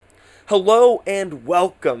Hello and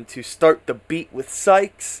welcome to Start the Beat with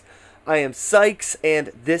Sykes. I am Sykes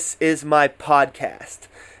and this is my podcast.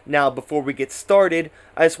 Now, before we get started,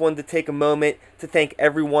 I just wanted to take a moment to thank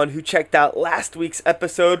everyone who checked out last week's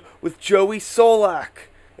episode with Joey Solak.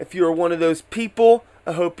 If you are one of those people,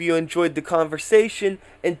 I hope you enjoyed the conversation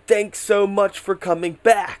and thanks so much for coming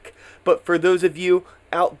back. But for those of you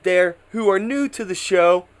out there who are new to the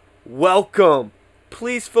show, welcome.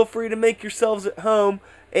 Please feel free to make yourselves at home,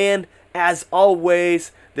 and as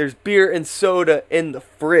always, there's beer and soda in the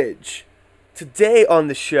fridge. Today on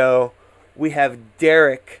the show, we have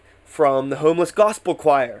Derek from the Homeless Gospel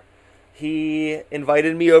Choir. He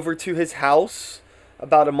invited me over to his house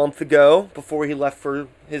about a month ago before he left for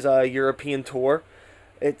his European tour.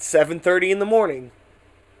 It's 7:30 in the morning.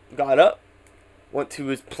 Got up, went to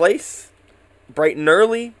his place, bright and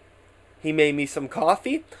early. He made me some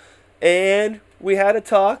coffee, and we had a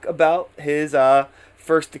talk about his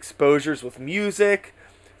first exposures with music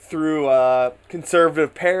through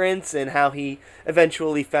conservative parents and how he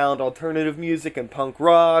eventually found alternative music and punk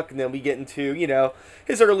rock. And then we get into,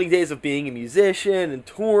 his early days of being a musician and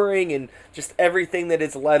touring and just everything that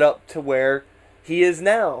has led up to where he is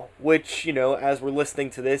now, which, as we're listening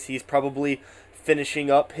to this, he's probably finishing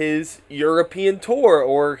up his European tour,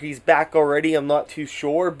 or he's back already, I'm not too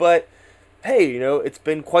sure, but hey, it's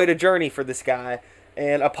been quite a journey for this guy,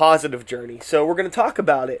 and a positive journey. So we're going to talk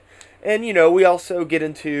about it. And, we also get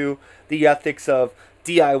into the ethics of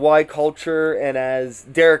DIY culture, and as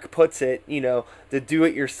Derek puts it, the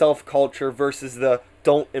do-it-yourself culture versus the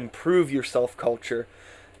don't improve yourself culture.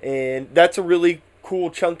 And that's a really cool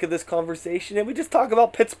chunk of this conversation. And we just talk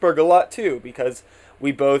about Pittsburgh a lot, too, because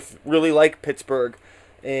we both really like Pittsburgh.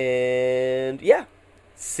 And, yeah,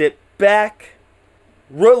 sit back,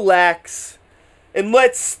 relax, and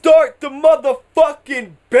let's start the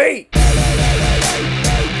motherfucking beat!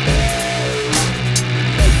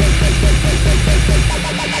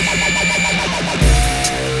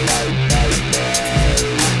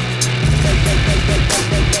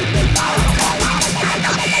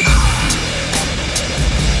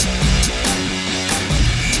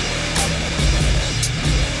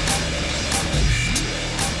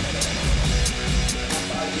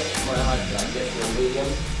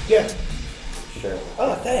 Yeah. Sure.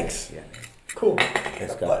 Oh, thanks. Yeah. Cool.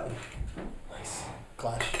 It's got button. Nice.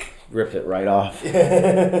 Clash. Ripped it right off. Sick.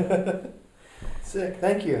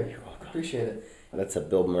 Thank you. You're welcome. Appreciate it. That's a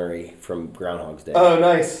Bill Murray from Groundhog's Day. Oh,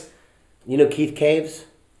 nice. You know Keith Caves?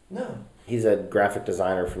 No. He's a graphic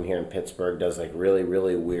designer from here in Pittsburgh, does like really,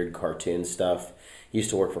 really weird cartoon stuff. He used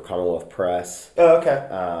to work for Commonwealth Press. Oh,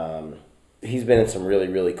 okay. He's been in some really,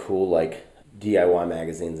 really cool like DIY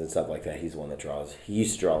magazines and stuff like that. He's the one that draws. He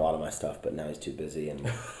used to draw a lot of my stuff, but now he's too busy. And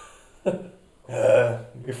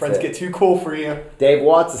your friends get too cool for you. Dave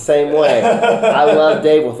Watts the same way. I love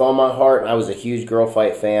Dave with all my heart. I was a huge Girl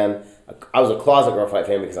Fight fan. I was a closet Girl Fight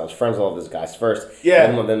fan because I was friends with all those guys first. Yeah. I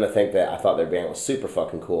didn't want them to think that I thought their band was super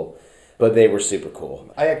fucking cool, but they were super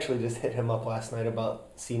cool. I actually just hit him up last night about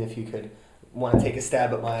seeing if he could want to take a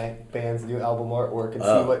stab at my band's new album artwork and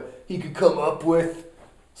see what he could come up with.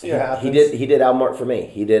 He did album art for me.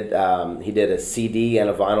 He did a CD and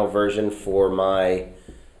a vinyl version for my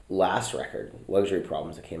last record, Luxury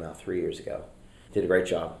Problems, that came out 3 years ago. Did a great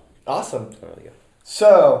job. Awesome. Oh, really good.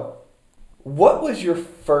 So, what was your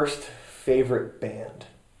first favorite band?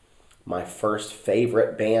 My first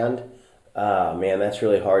favorite band? Man, that's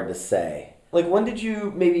really hard to say. Like, when did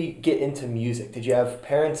you maybe get into music? Did you have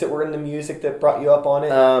parents that were into music that brought you up on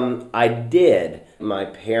it? I did. My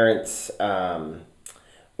parents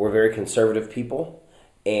were very conservative people,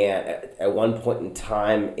 and at one point in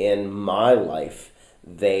time in my life,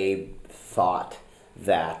 they thought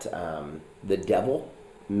that the devil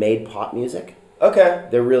made pop music. Okay.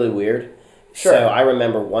 They're really weird. Sure. So I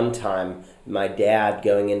remember one time my dad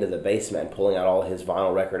going into the basement and pulling out all his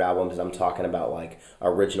vinyl record albums. I'm talking about like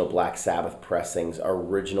original Black Sabbath pressings,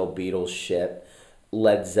 original Beatles shit,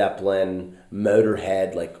 Led Zeppelin,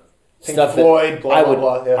 Motorhead, like Pink stuff Floyd, that blah, blah,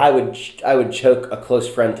 blah, yeah. I would choke a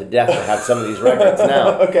close friend to death to have some of these records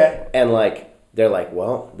now. Okay. And like they're like,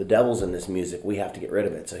 well, the devil's in this music. We have to get rid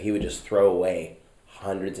of it. So he would just throw away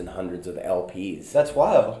hundreds and hundreds of LPs. That's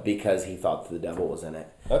wild. Because he thought the devil was in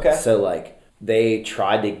it. Okay. So like they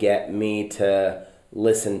tried to get me to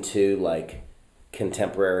listen to like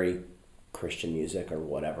contemporary Christian music or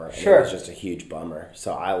whatever. And Sure. It was just a huge bummer.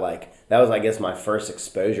 So that was, I guess, my first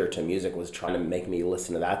exposure to music was trying to make me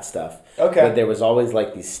listen to that stuff. Okay. But there was always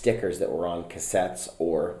like these stickers that were on cassettes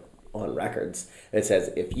or on records. It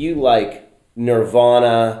says, if you like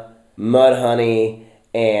Nirvana, Mudhoney,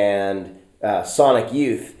 and Sonic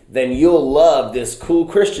Youth, then you'll love this cool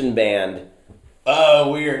Christian band.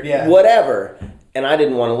 Oh, weird, yeah. Whatever. And I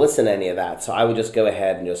didn't want to listen to any of that, so I would just go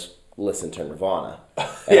ahead and just listen to Nirvana.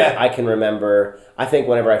 And Yeah. I can remember, I think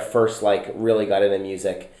whenever I first like really got into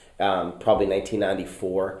music, probably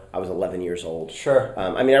 1994, I was 11 years old. Sure. I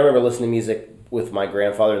remember listening to music with my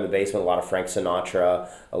grandfather in the basement, a lot of Frank Sinatra,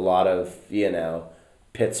 a lot of,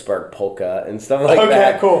 Pittsburgh polka and stuff like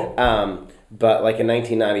that. Okay, cool. But like in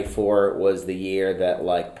 1994 was the year that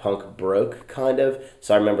like punk broke, kind of.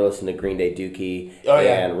 So I remember listening to Green Day, Dookie,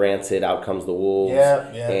 and Rancid, Out Comes the Wolves,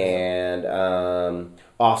 and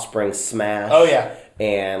Offspring, Smash. Oh yeah.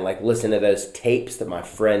 And like listening to those tapes that my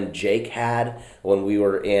friend Jake had when we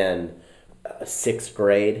were in 6th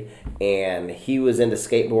grade, and he was into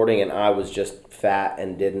skateboarding and I was just fat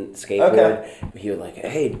and didn't skateboard. Okay. He was like,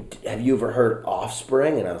 "Hey, have you ever heard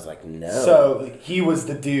Offspring?" And I was like, "No." So like, he was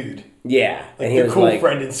the dude. Yeah, Like and he the was cool like,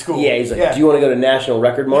 friend in school. Yeah, he's like, Yeah. "Do you want to go to National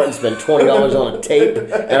Record Mart and spend $20 on a tape?"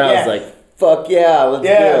 And I was like, "Fuck yeah, let's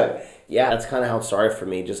do it." Yeah, that's kind of how it started for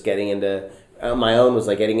me. Just getting into my own was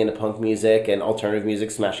like getting into punk music and alternative music.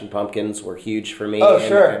 Smashing Pumpkins were huge for me. Oh,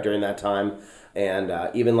 sure. During that time. And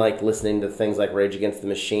even like listening to things like Rage Against the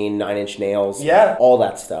Machine, Nine Inch Nails, all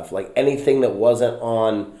that stuff. Like anything that wasn't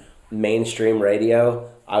on mainstream radio,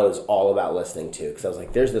 I was all about listening to, because I was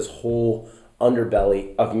like, there's this whole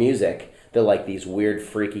underbelly of music that like these weird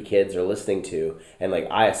freaky kids are listening to, and like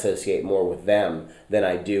I associate more with them than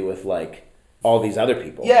I do with like all these other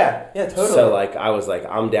people. Yeah, totally. So like I was like,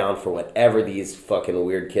 I'm down for whatever these fucking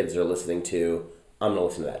weird kids are listening to. I'm gonna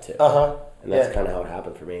listen to that too. And that's kind of how it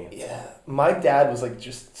happened for me. Yeah, my dad was like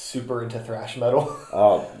just super into thrash metal.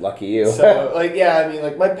 Oh, lucky you. So like,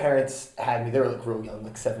 like my parents had me. They were like real young,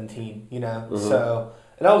 like 17, Mm-hmm. So,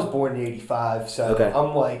 and I was born in '85, so Okay.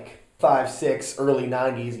 I'm like 5, 6, early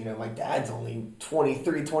 '90s. My dad's only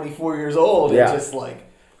 23, 24 years old, Yeah. and just like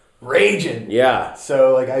raging. Yeah.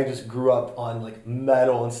 So like I just grew up on like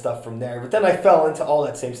metal and stuff from there. But then I fell into all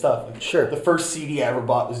that same stuff. Like, Sure. The first CD I ever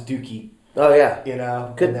bought was Dookie. Oh yeah.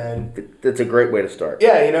 Good. And then That's a great way to start.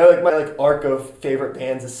 yeah, like my like arc of favorite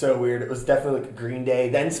bands is so weird. It was definitely like Green Day,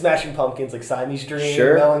 then Smashing Pumpkins, like Siamese Dream,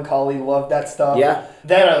 Sure. Melancholy, loved that stuff. Yeah.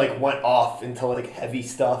 Then I like went off into like heavy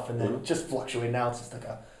stuff, and then just fluctuated. Now it's just like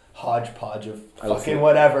a hodgepodge of fucking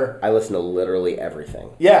whatever. I listen to literally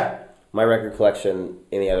everything. Yeah. My record collection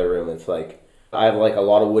in the other room, it's like I have like a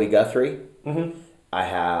lot of Woody Guthrie. Mm-hmm. I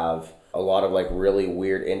have a lot of like really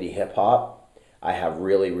weird indie hip hop. I have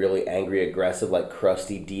really, really angry, aggressive, like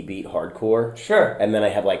crusty D-beat hardcore. Sure. And then I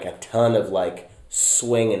have like a ton of like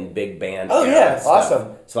swing and big band. Oh, era yeah, stuff.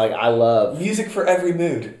 awesome. So like I love Music for every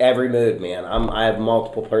mood. every mood, man. I have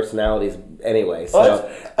multiple personalities anyway.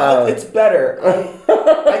 So Well, it's better.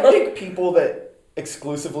 I think people that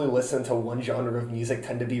exclusively listen to one genre of music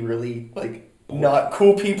tend to be really like not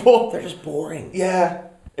cool people. they're just boring. Yeah.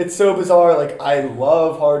 It's so bizarre. Like, I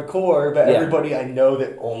love hardcore, but Yeah. everybody I know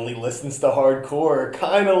that only listens to hardcore are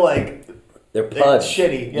kind of like, They're puds.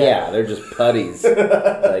 shitty. Yeah, they're just putties.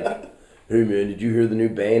 Like, hey man, did you hear the new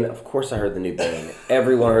Bane? Of course I heard the new Bane.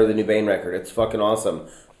 Everyone heard the new Bane record. It's fucking awesome.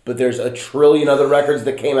 But there's a trillion other records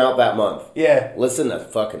that came out that month. Yeah, Listen to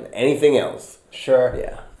fucking anything else. sure.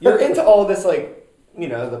 Yeah. You're into all this, like,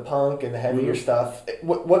 the punk and the heavier stuff.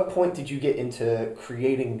 What point did you get into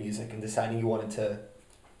creating music and deciding you wanted to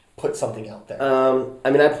put something out there?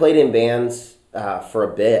 I played in bands for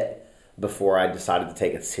a bit before I decided to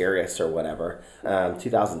take it serious or whatever.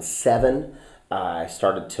 2007, I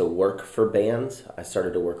started to work for bands. I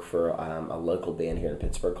started to work for a local band here in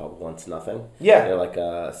Pittsburgh called Once Nothing. Yeah. They're like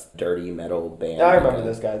a dirty metal band. I remember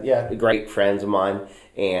those guys, yeah. Great friends of mine.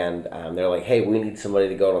 And they're like, hey, we need somebody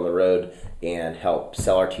to go out on the road and help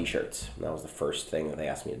sell our t-shirts. And that was the first thing that they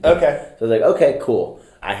asked me to do. Okay. So I was like, okay, cool.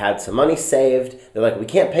 I had some money saved. They're like, we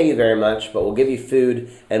can't pay you very much, but we'll give you food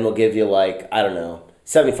and we'll give you like, I don't know,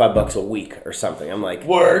 $75 a week or something. I'm like,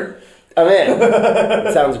 Word. I'm in.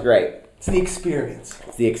 It sounds great. It's the experience.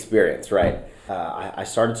 It's the experience, right? I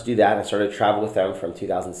started to do that. I started to travel with them from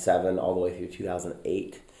 2007 all the way through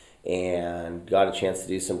 2008 and got a chance to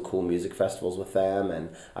do some cool music festivals with them. And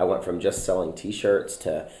I went from just selling t-shirts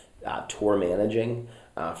to tour managing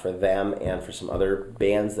for them and for some other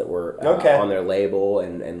bands that were on their label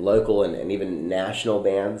and local and even national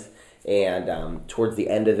bands. And towards the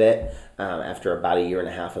end of it, after about a year and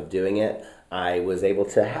a half of doing it, I was able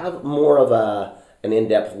to have more of an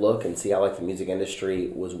in-depth look and see how like the music industry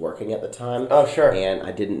was working at the time. Oh, sure. And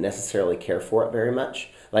I didn't necessarily care for it very much.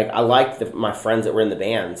 Like I liked my friends that were in the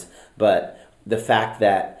bands, but the fact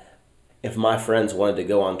that if my friends wanted to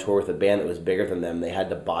go on tour with a band that was bigger than them, they had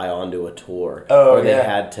to buy onto a tour. Oh, or they yeah.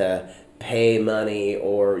 had to pay money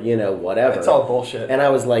or, whatever. It's all bullshit. And I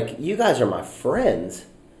was like, you guys are my friends,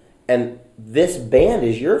 and this band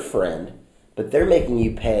is your friend, but they're making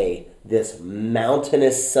you pay this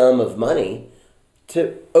mountainous sum of money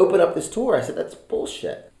to open up this tour. I said, that's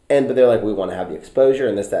bullshit. But they're like, we want to have the exposure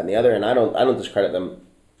and this, that, and the other. And I don't discredit them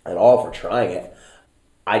at all for trying it.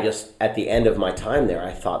 I just, at the end of my time there,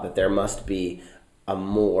 I thought that there must be a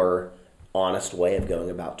more honest way of going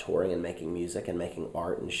about touring and making music and making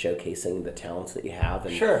art and showcasing the talents that you have.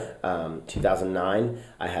 And, sure. 2009,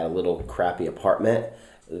 I had a little crappy apartment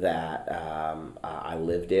that I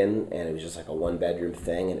lived in, and it was just like a one-bedroom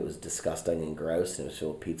thing, and it was disgusting and gross, and it was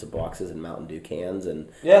filled with pizza boxes and Mountain Dew cans, and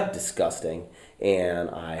disgusting. And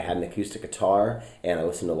I had an acoustic guitar, and I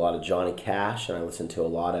listened to a lot of Johnny Cash, and I listened to a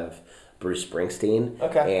lot of Bruce Springsteen.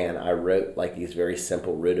 Okay. And I wrote like these very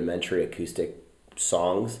simple, rudimentary acoustic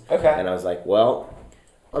songs. Okay. And I was like, well,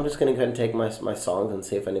 I'm just going to go ahead and take my songs and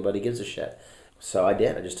see if anybody gives a shit. So I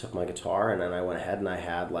did. I just took my guitar, and then I went ahead and I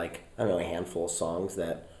had like, I don't know, a handful of songs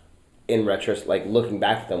that, in retrospect, like looking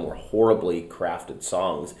back at them, were horribly crafted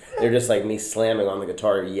songs. They're just like me slamming on the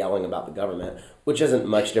guitar, yelling about the government, which isn't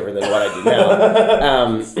much different than what I do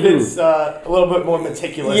now. It's a little bit more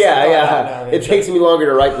meticulous. Yeah. It takes me longer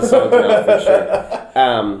to write the songs now, for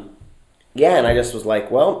sure. And I just was like,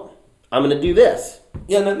 well, I'm going to do this.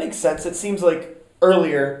 Yeah, and that makes sense. It seems like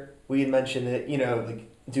earlier we had mentioned that, like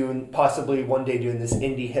possibly one day doing this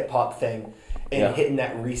indie hip hop thing and hitting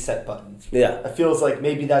that reset button. Yeah. It feels like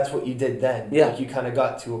maybe that's what you did then. Yeah. Like you kind of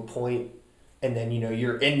got to a point, and then,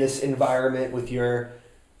 you're in this environment with your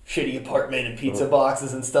shitty apartment and pizza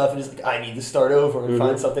boxes and stuff, and just like, I need to start over and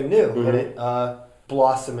find something new. And it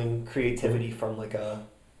blossoming creativity from like a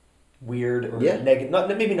weird or maybe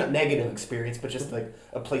not negative experience, but just like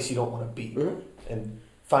a place you don't want to be, and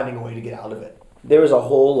finding a way to get out of it. There was a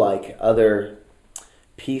whole like other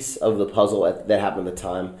piece of the puzzle that happened at the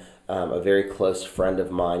time. A very close friend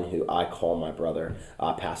of mine, who I call my brother,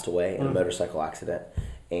 passed away in a motorcycle accident,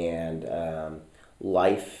 and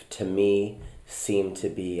life to me seemed to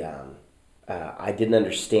be. I didn't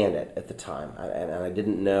understand it at the time, and I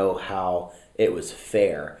didn't know how it was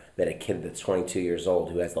fair that a kid that's 22 years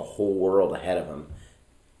old, who has the whole world ahead of him,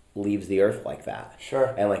 leaves the earth like that.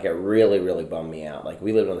 Sure. And like it really, really bummed me out. Like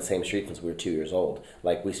we lived on the same street since we were 2 years old.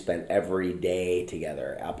 Like we spent every day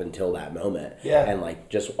together up until that moment. Yeah. And like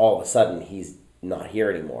just all of a sudden he's not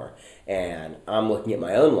here anymore. And I'm looking at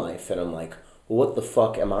my own life and I'm like, well, what the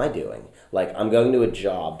fuck am I doing? Like I'm going to a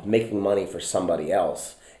job, making money for somebody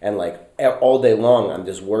else. And like all day long I'm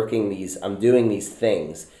just I'm doing these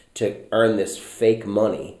things to earn this fake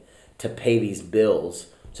money to pay these bills,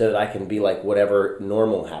 so that I can be like whatever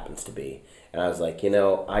normal happens to be. And I was like,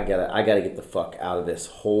 I gotta get the fuck out of this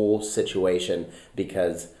whole situation,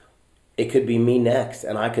 because it could be me next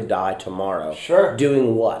and I could die tomorrow. Sure.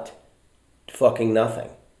 Doing what? Fucking nothing.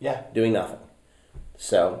 Yeah. Doing nothing.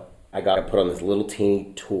 So I got put on this little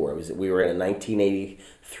teeny tour. We were in a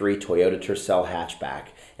 1983 Toyota Tercel hatchback,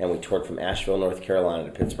 and we toured from Asheville, North Carolina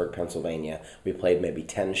to Pittsburgh, Pennsylvania. We played maybe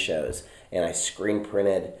 10 shows, and I screen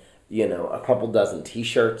printed a couple dozen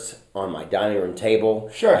T-shirts on my dining room table.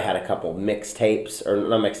 Sure. I had a couple mix CDs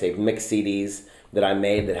that I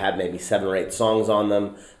made that had maybe 7 or 8 songs on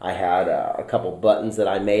them. I had a couple buttons that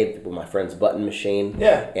I made with my friend's button machine.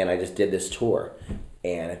 Yeah. And I just did this tour.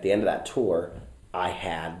 And at the end of that tour, I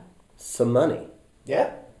had some money.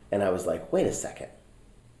 Yeah. And I was like, wait a second.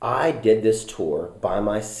 I did this tour by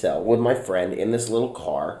myself with my friend in this little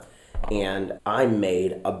car, and I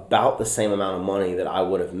made about the same amount of money that I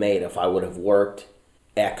would have made if I would have worked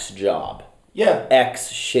X job. Yeah.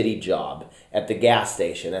 X shitty job at the gas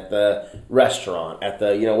station, at the restaurant, at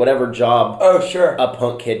the, whatever job a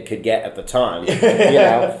punk kid could get at the time.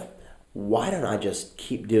 Why don't I just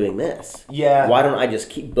keep doing this? Yeah. Why don't I just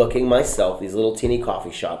keep booking myself these little teeny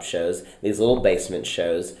coffee shop shows, these little basement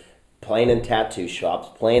shows, playing in tattoo shops,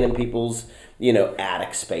 playing in people's,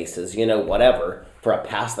 attic spaces, whatever, for a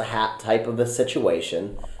pass-the-hat type of a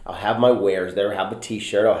situation. I'll have my wares there. I'll have a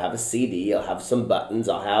T-shirt. I'll have a CD. I'll have some buttons.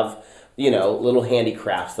 I'll have, little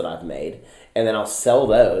handicrafts that I've made. And then I'll sell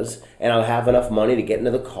those, and I'll have enough money to get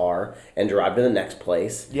into the car and drive to the next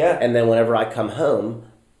place. Yeah. And then whenever I come home,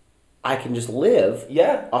 I can just live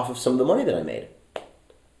off of some of the money that I made.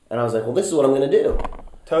 And I was like, well, this is what I'm going to do.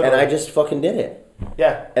 Totally. And I just fucking did it.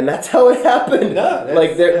 Yeah. And that's how it happened. No,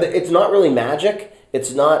 it's not really magic.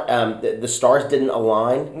 It's not, the stars didn't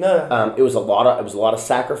align. No. It was a lot of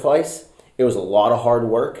sacrifice. It was a lot of hard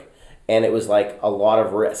work. And it was like a lot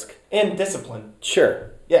of risk. And discipline.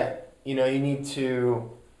 Sure. Yeah. You need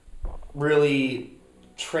to really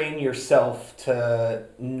train yourself to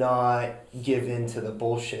not give in to the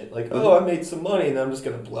bullshit. Like, oh, I made some money and I'm just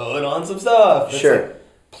going to blow it on some stuff. It's Sure. like,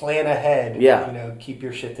 plan ahead. Yeah. You know, keep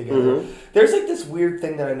your shit together. There's like this weird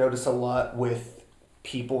thing that I notice a lot with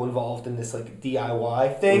people involved in this like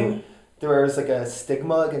DIY thing. There's like a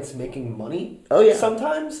stigma against making money. Oh, yeah.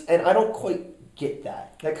 Sometimes. And I don't quite get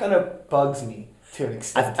that. That kind of bugs me to an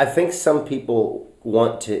extent. I think some people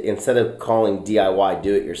want to, instead of calling DIY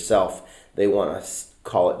do it yourself, they want to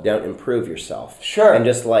call it don't improve yourself. Sure. And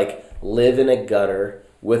just like live in a gutter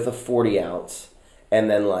with a 40 ounce, and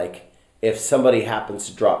then like if somebody happens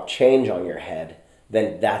to drop change on your head,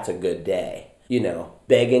 then that's a good day. You know,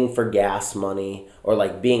 begging for gas money or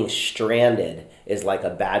like being stranded is like a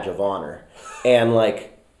badge of honor. And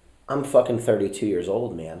like, I'm fucking 32 years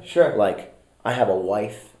old, man. Sure. Like, I have a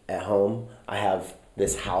wife at home. I have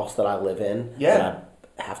this house that I live in Yeah. that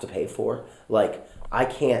I have to pay for. Like, I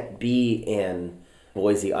can't be in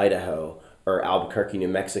Boise, Idaho, or Albuquerque, New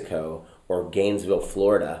Mexico, or Gainesville,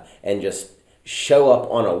 Florida, and just show up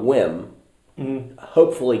on a whim,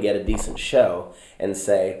 hopefully get a decent show, and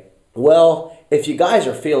say, well, if you guys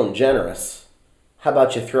are feeling generous, how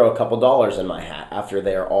about you throw a couple dollars in my hat after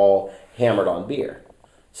they're all hammered on beer?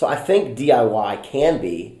 So I think DIY can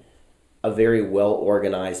be a very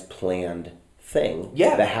well-organized, planned thing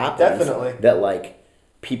Yeah, that happens. definitely. That, like,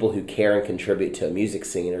 people who care and contribute to a music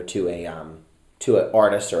scene or to an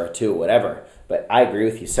artist or to whatever. But I agree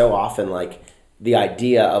with you. So often, like, the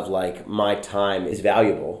idea of, like, my time is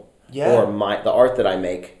valuable. Yeah. Or the art that I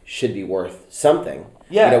make should be worth something.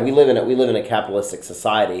 Yeah. You know, we live in a capitalistic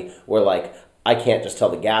society where, like, I can't just tell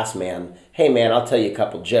the gas man, hey, man, I'll tell you a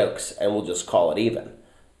couple jokes and we'll just call it even.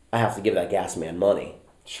 I have to give that gas man money.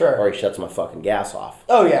 Sure. Or he shuts my fucking gas off.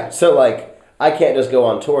 Oh, yeah. So, like, I can't just go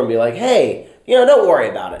on tour and be like, hey, you know, don't worry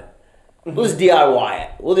about it. We'll just DIY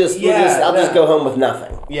it. I'll just go home with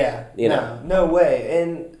nothing. Yeah. You know? No way.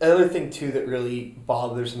 And another thing, too, that really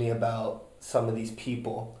bothers me about some of these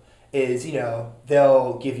people is, you know,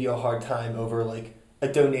 they'll give you a hard time over, like, a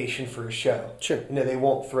donation for a show. Sure. You know, they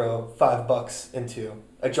won't throw $5 into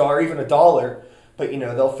a jar, even $1, but, you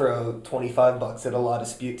know, they'll throw $25 at a La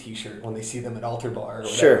Dispute t-shirt when they see them at Altar Bar or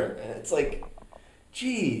whatever. Sure. And it's like,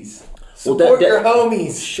 geez, Well, support your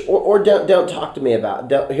homies. Or don't talk to me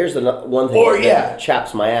about. Here's the one thing that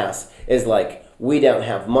chaps my ass is like we don't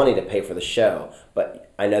have money to pay for the show,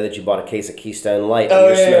 but I know that you bought a case of Keystone Light and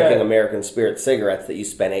you're smoking American Spirit cigarettes that you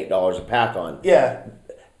spent $8 a pack on. Yeah,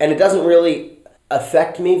 and it doesn't really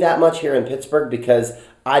affect me that much here in Pittsburgh because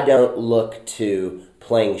I don't look to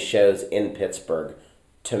playing shows in Pittsburgh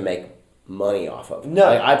to make money off of. No,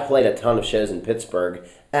 like, I played a ton of shows in Pittsburgh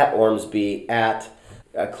at Ormsby, at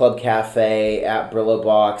Club Cafe, at Brillo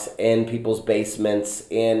Box, in people's basements,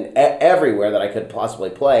 in everywhere that I could possibly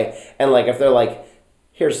play. And like, if they're like,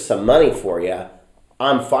 "Here's some money for you,"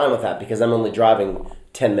 I'm fine with that because I'm only driving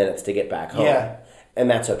 10 minutes to get back home, and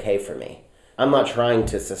that's okay for me. I'm not trying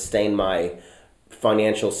to sustain my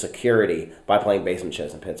financial security by playing basement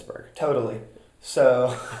shows in Pittsburgh. Totally.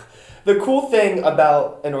 So, the cool thing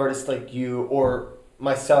about an artist like you or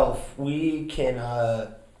myself, we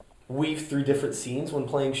can weave through different scenes when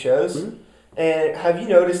playing shows. Mm-hmm. And have you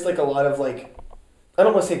noticed like a lot of like, I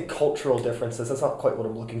don't want to say cultural differences, that's not quite what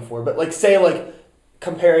I'm looking for, but like say like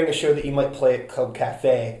comparing a show that you might play at Club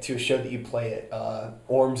Cafe to a show that you play at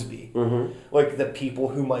Ormsby. Mm-hmm. Like the people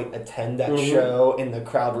who might attend that show and the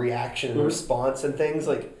crowd reaction and response and things,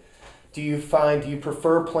 like do you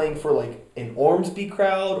prefer playing for like an Ormsby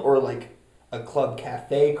crowd or like a Club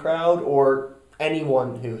Cafe crowd or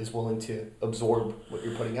anyone who is willing to absorb what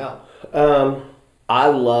you're putting out? I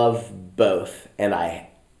love both, and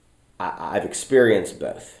I've experienced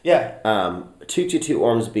both. Yeah. 222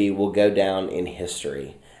 Ormsby will go down in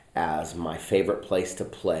history as my favorite place to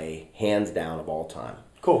play, hands down, of all time.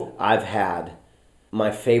 Cool. I've had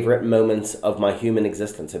my favorite moments of my human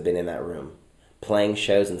existence have been in that room, playing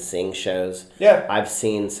shows and seeing shows. Yeah. I've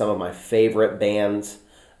seen some of my favorite bands.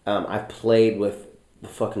 I've played with the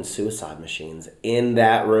fucking Suicide Machines in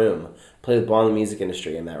that room. Played with Beyond the Music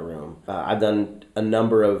Industry in that room. I've done a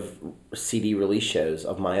number of CD release shows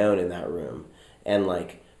of my own in that room. And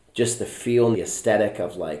like just the feel and the aesthetic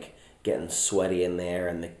of like getting sweaty in there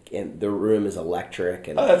and the room is electric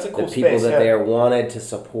and that's a cool the people space, that there wanted to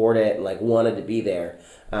support it and like wanted to be there.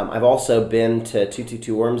 I've also been to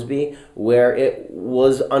 222 Ormsby where it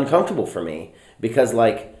was uncomfortable for me because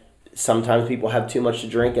like sometimes people have too much to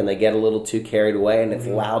drink and they get a little too carried away and it's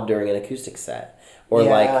loud during an acoustic set. Or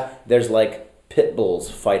like there's like pit bulls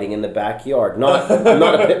fighting in the backyard. Not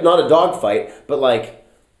a dog fight, but like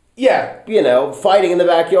Yeah. You know, fighting in the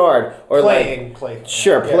backyard. Or Playing.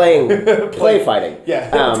 Sure, Yeah. playing. Play fighting. Yeah,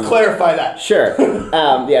 let's clarify that. Sure.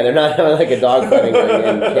 Yeah, they're not having like a dog fighting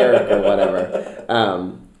in Carrick or whatever.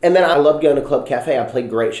 And then I love going to Club Cafe. I played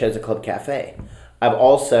great shows at Club Cafe. I've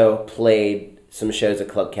also played some shows at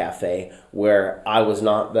Club Cafe where I was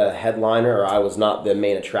not the headliner or I was not the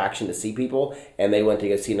main attraction to see people, and they went to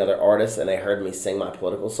go see another artist and they heard me sing my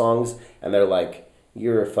political songs and they're like,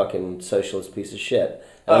 "You're a fucking socialist piece of shit."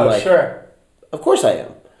 And I'm like, sure. Of course I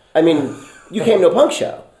am. I mean, you came to a punk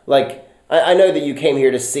show. Like, I know that you came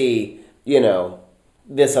here to see, you know,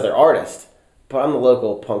 this other artist, but I'm the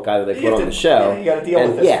local punk guy that they put on the show. Yeah, you got to deal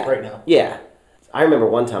with this right now. Yeah. I remember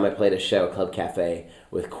one time I played a show at Club Cafe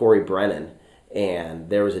with Corey Brennan, and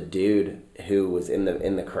there was a dude who was in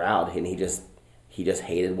the crowd, and he just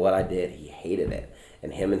hated what I did. He hated it,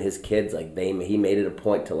 and him and his kids, like he made it a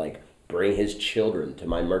point to like bring his children to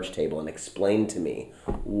my merch table and explain to me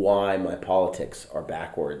why my politics are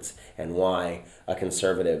backwards and why a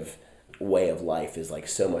conservative way of life is like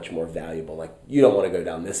so much more valuable. Like, you don't want to go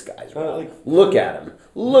down this guy's road. Look at him.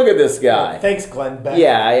 Look at this guy. Thanks, Glenn Beck.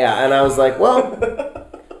 Yeah. And I was like, well,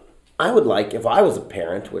 I would like, if I was a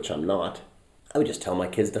parent, which I'm not, I would just tell my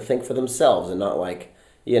kids to think for themselves and not like,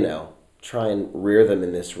 you know, try and rear them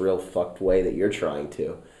in this real fucked way that you're trying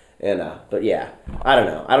to. And but yeah, I don't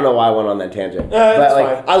know why I went on that tangent. But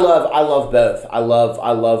like, fine. I love both. I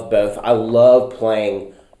love both. I love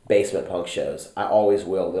playing basement punk shows. I always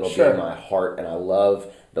will. It'll be in my heart, and I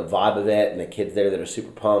love the vibe of it and the kids there that are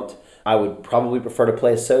super pumped. I would probably prefer to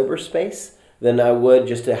play a sober space than I would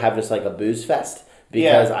just to have just like a booze fest,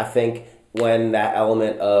 because I think when that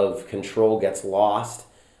element of control gets lost,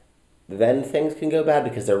 then things can go bad,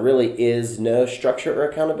 because there really is no structure or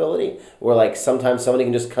accountability, where like sometimes somebody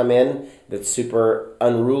can just come in that's super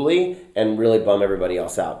unruly and really bum everybody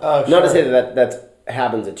else out. Not to say that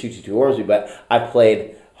happens at 222 Ormsby, but I've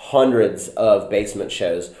played hundreds of basement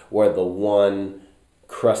shows where the one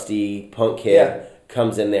crusty punk kid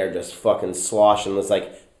comes in there just fucking sloshing, was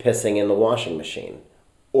like pissing in the washing machine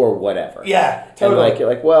or whatever. Yeah, totally. And like, you're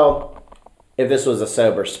like, well, if this was a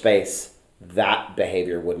sober space, that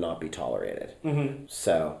behavior would not be tolerated. Mm-hmm.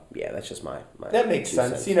 So yeah, that's just my that makes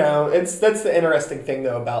sense. You know, that's the interesting thing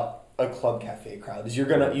though about a Club Cafe crowd is you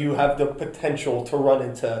have the potential to run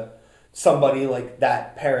into somebody like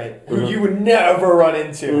that parent who you would never run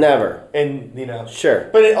into. Never. And you know, sure.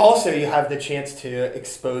 But you have the chance to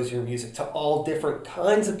expose your music to all different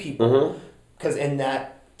kinds of people, because in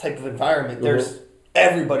that type of environment, there's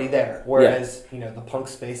everybody there, whereas you know the punk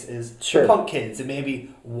space is the punk kids and maybe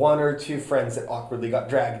one or two friends that awkwardly got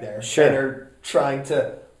dragged there and are trying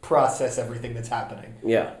to process everything that's happening.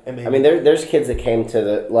 And maybe, I mean, there's kids that came to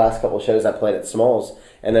the last couple of shows I played at Smalls,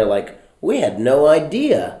 and they're like, "We had no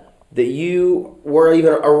idea that you were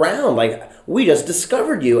even around. Like, we just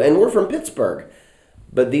discovered you, and we're from Pittsburgh."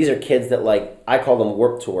 But these are kids that, like, I call them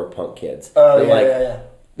Warped Tour punk kids.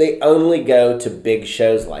 They only go to big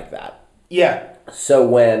shows like that. Yeah. So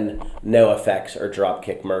when NoFX or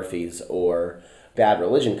Dropkick Murphys or Bad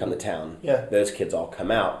Religion come to town, those kids all come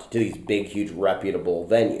out to these big, huge, reputable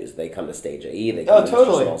venues. They come to Stage AE, they come to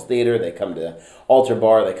Smalls Theater, they come to Altar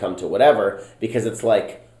Bar, they come to whatever, because it's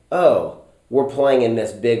like, oh, we're playing in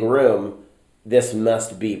this big room, this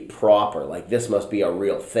must be proper, like this must be a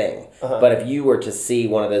real thing. But if you were to see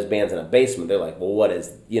one of those bands in a basement, they're like, well, what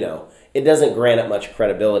is, you know, it doesn't grant it much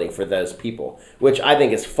credibility for those people, which I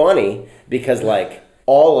think is funny, because like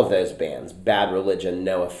all of those bands, Bad Religion,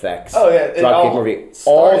 NoFX, Dropkick Murphys,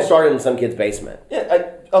 all started in some kid's basement. Yeah,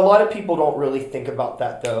 a lot of people don't really think about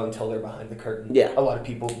that though until they're behind the curtain. Yeah. A lot of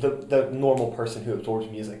people, the normal person who absorbs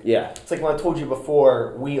music. Yeah. It's like when I told you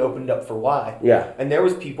before, we opened up for Why. Yeah. And there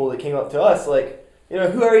was people that came up to us like, you know,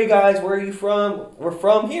 who are you guys? Where are you from? We're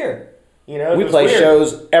from here. You know, we play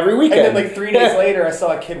shows every weekend. And then like 3 days later, I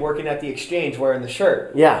saw a kid working at the Exchange wearing the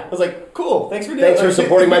shirt. Yeah. I was like, cool, thanks for doing Thanks for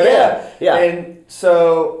supporting my band. Yeah. And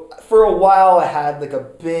so for a while I had like a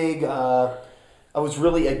big, I was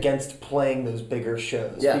really against playing those bigger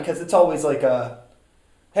shows. Yeah. Because it's always like a,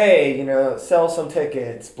 hey, you know, sell some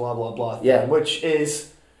tickets, blah, blah, blah thing, which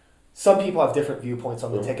is, some people have different viewpoints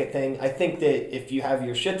on the ticket thing. I think that if you have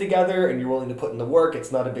your shit together and you're willing to put in the work,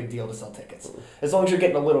 it's not a big deal to sell tickets. As long as you're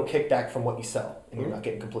getting a little kickback from what you sell and you're not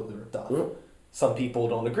getting completely ripped off. Some people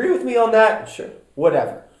don't agree with me on that. Sure.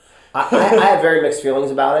 Whatever. I have very mixed feelings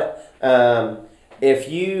about it. If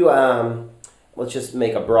you, let's just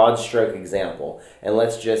make a broad stroke example, and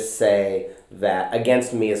let's just say that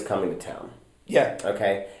Against Me is coming to town. Yeah.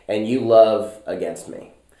 Okay? And you love Against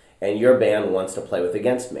Me. And your band wants to play with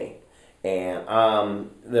Against Me. And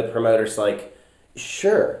the promoter's like,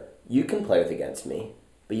 sure, you can play with Against Me,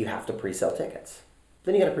 but you have to pre-sell tickets.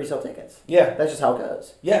 Then you got to pre-sell tickets. Yeah. That's just how it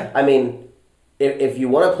goes. Yeah. I mean, if you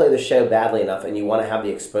want to play the show badly enough and you want to have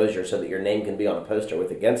the exposure so that your name can be on a poster with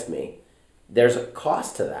Against Me, there's a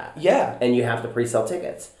cost to that. Yeah. And you have to pre-sell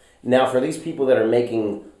tickets. Now, for these people that are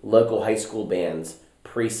making local high school bands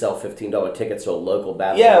pre-sell $15 tickets to a local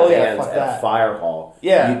battle bands at Fire Hall,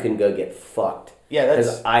 you can go get fucked. Yeah,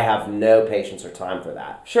 because I have no patience or time for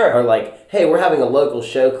that. Sure. Or like, hey, we're having a local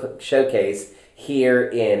showcase here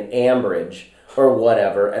in Ambridge or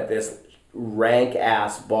whatever at this rank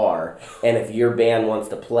ass bar, and if your band wants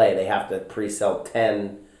to play, they have to pre-sell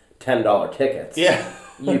 $10 tickets. Yeah.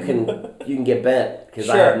 you can get bent because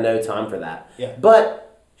I Sure. have no time for that. Yeah.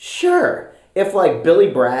 But sure, if like Billy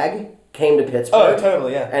Bragg came to Pittsburgh,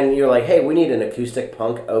 totally, yeah. and you're like, hey, we need an acoustic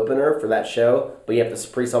punk opener for that show, but you have to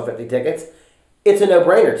pre-sell 50 tickets, it's a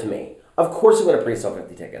no-brainer to me. Of course I'm going to pre-sell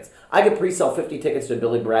 50 tickets. I could pre-sell 50 tickets to a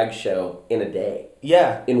Billy Bragg show in a day.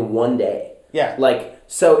 Yeah. In one day. Yeah. Like,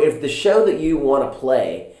 so if the show that you want to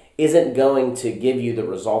play isn't going to give you the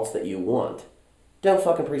results that you want, don't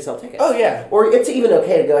fucking pre-sell tickets. Oh, yeah. Or it's even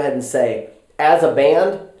okay to go ahead and say, as a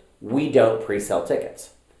band, we don't pre-sell tickets.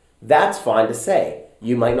 That's fine to say.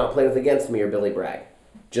 You might not play with Against Me or Billy Bragg,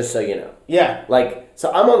 just so you know. Yeah. Like,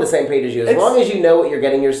 so I'm on the same page as you. As long as you know what you're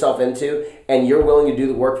getting yourself into and you're willing to do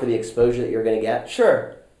the work for the exposure that you're going to get,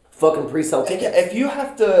 Sure. fucking pre-sell tickets. If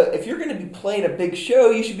you're going to be playing a big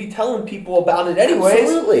show, you should be telling people about it anyways.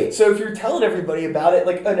 Absolutely. So if you're telling everybody about it,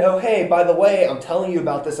 like, oh, hey, by the way, I'm telling you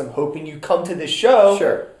about this. I'm hoping you come to this show.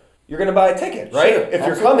 Sure. You're going to buy a ticket, right? Sure, if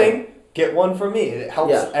you're absolutely. coming, get one from me. It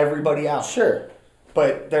helps everybody out. Sure.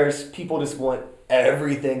 But there's people just want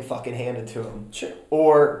everything fucking handed to them. Sure.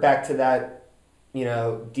 Or back to that,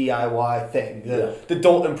 DIY thing. The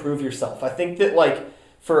don't improve yourself. I think that, like,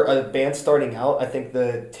 for a band starting out, I think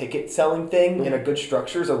the ticket selling thing in a good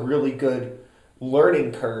structure is a really good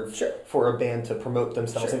learning curve for a band to promote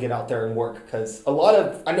themselves and get out there and work. Because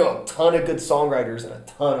I know a ton of good songwriters and a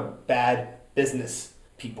ton of bad business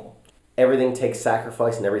people. Everything takes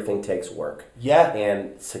sacrifice and everything takes work. Yeah.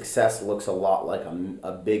 And success looks a lot like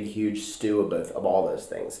a big, huge stew of all those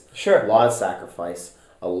things. Sure. A lot of sacrifice,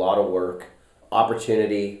 a lot of work,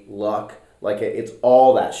 opportunity, luck. Like, it's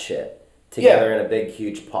all that shit together in a big,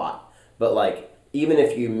 huge pot. But, like, even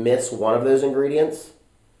if you miss one of those ingredients,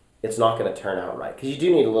 it's not going to turn out right. Because you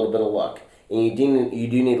do need a little bit of luck. And you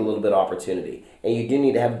do need a little bit of opportunity. And you do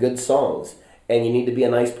need to have good songs. And you need to be a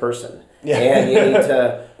nice person. Yeah. And you need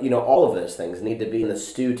to, all of those things need to be in the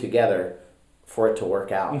stew together for it to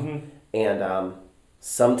work out. Mm-hmm. And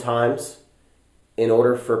sometimes, in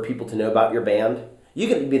order for people to know about your band, you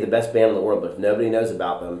can be the best band in the world, but if nobody knows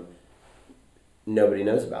about them, nobody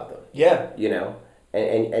knows about them. Yeah.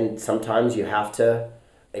 And sometimes you have to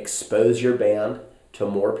expose your band to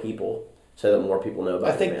more people so that more people know about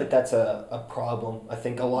your band. I think that's a problem. I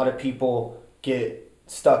think a lot of people get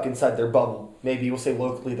stuck inside their bubble. Maybe we'll say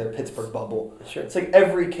locally their Pittsburgh bubble. Sure. It's like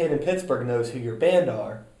every kid in Pittsburgh knows who your band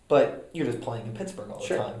are, but you're just playing in Pittsburgh all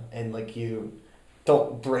the time. And like you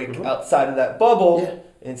don't break outside of that bubble. Yeah.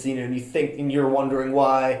 And so, and you think, and you're wondering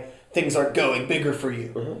why things aren't going bigger for you.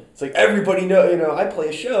 Mm-hmm. It's like everybody I play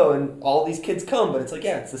a show and all these kids come, but it's like,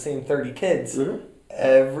 it's the same 30 kids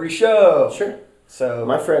every show. Sure. So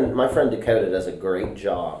my friend Dakota does a great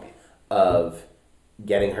job of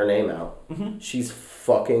getting her name out. Mm-hmm. She's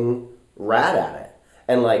fucking rad at it.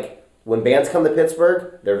 And like when bands come to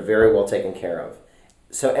Pittsburgh, they're very well taken care of.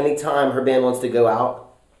 So anytime her band wants to go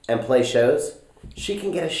out and play shows, she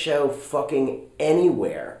can get a show fucking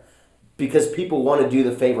anywhere because people want to do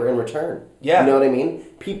the favor in return. Yeah. You know what I mean?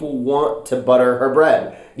 People want to butter her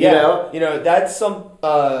bread. You know? That's some,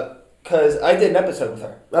 because I did an episode with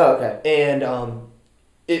her. Oh, okay. And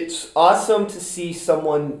it's awesome to see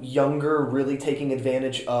someone younger really taking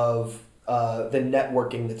advantage of the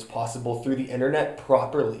networking that's possible through the internet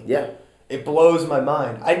properly. Yeah. It blows my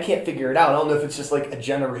mind. I can't figure it out. I don't know if it's just like a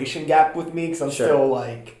generation gap with me because I'm still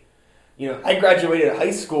like, I graduated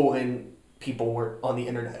high school and people weren't on the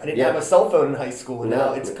internet. I didn't have a cell phone in high school, and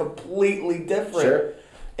now it's completely different. Sure.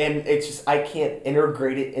 And it's just, I can't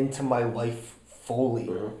integrate it into my life fully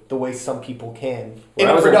the way some people can in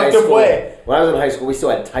a productive way. When I was in high school, we still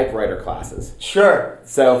had typewriter classes. Sure.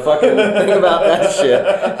 So fucking think about that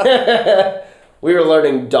shit. We were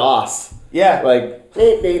learning DOS. Yeah. Like,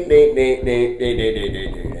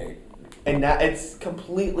 and now it's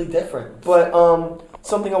completely different. But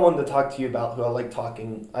something I wanted to talk to you about, who I like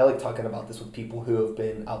talking about this with people who have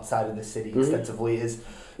been outside of the city extensively, is,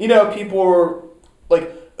 people are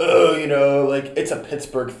like, oh, like it's a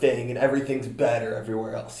Pittsburgh thing and everything's better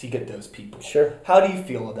everywhere else. You get those people. Sure. How do you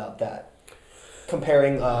feel about that?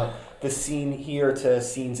 Comparing the scene here to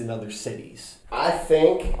scenes in other cities? I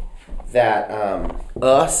think that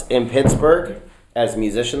us in Pittsburgh, as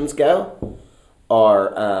musicians go,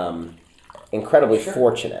 are incredibly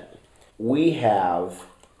fortunate. We have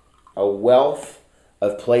a wealth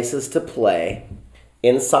of places to play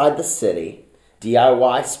inside the city,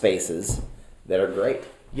 DIY spaces that are great.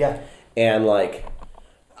 Yeah. And like,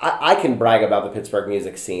 I can brag about the Pittsburgh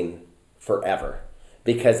music scene forever,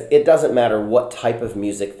 because it doesn't matter what type of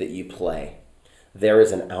music that you play, there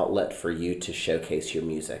is an outlet for you to showcase your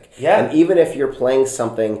music. Yeah. And even if you're playing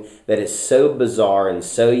something that is so bizarre and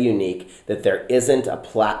so unique that there isn't a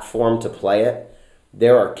platform to play it,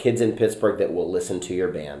 there are kids in Pittsburgh that will listen to your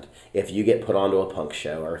band. If you get put onto a punk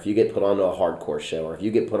show, or if you get put onto a hardcore show, or if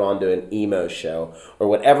you get put onto an emo show, or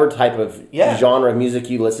whatever type of genre of music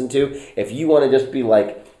you listen to, if you want to just be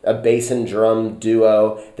like a bass and drum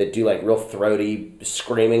duo that do like real throaty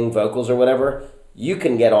screaming vocals or whatever, you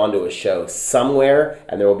can get onto a show somewhere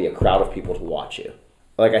and there will be a crowd of people to watch you.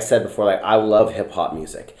 Like I said before, like I love hip hop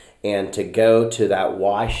music, and to go to that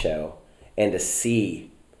Y show and to see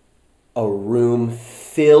a room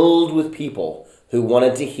filled with people who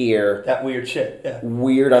wanted to hear that weird shit. Yeah.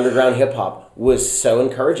 Weird underground hip hop was so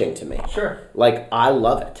encouraging to me. Sure. Like, I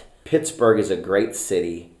love it. Pittsburgh is a great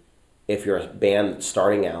city if you're a band that's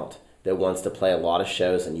starting out that wants to play a lot of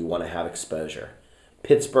shows and you want to have exposure.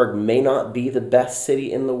 Pittsburgh may not be the best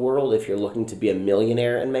city in the world if you're looking to be a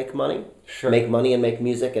millionaire and make money. Sure. Make money and make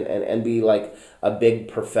music and be like a big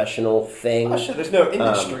professional thing. Oh, sure. There's no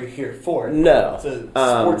industry here for it. No. It's a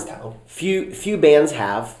sports town. Few bands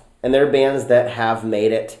have, and there are bands that have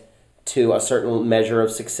made it to a certain measure of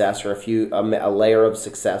success, or a layer of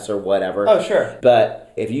success or whatever. Oh, sure.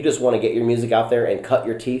 But if you just want to get your music out there and cut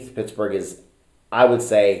your teeth, Pittsburgh is, I would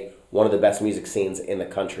say, one of the best music scenes in the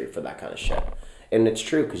country for that kind of shit. And it's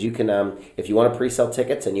true, because you can, if you want to pre-sell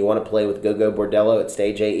tickets and you want to play with Go-Go Bordello at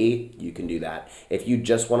Stage AE, you can do that. If you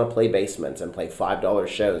just want to play basements and play $5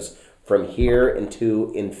 shows from here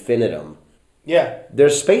into infinitum, yeah,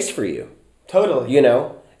 there's space for you. Totally. You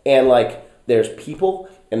know? And like, there's people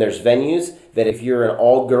and there's venues that if you're an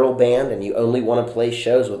all-girl band and you only want to play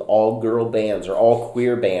shows with all-girl bands or all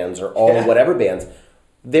queer bands or all whatever bands,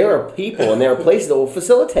 there are people and there are places that will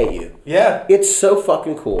facilitate you. Yeah. It's so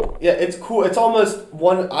fucking cool. Yeah, it's cool. It's almost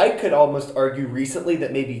one, I could almost argue recently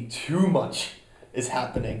that maybe too much is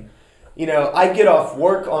happening. You know, I get off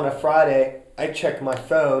work on a Friday, I check my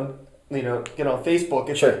phone, you know, get on Facebook.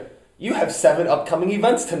 It's Sure. like, you have 7 upcoming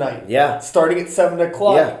events tonight. Yeah. Starting at 7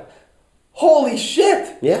 o'clock. Yeah. Holy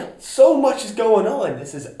shit! Yeah. So much is going on.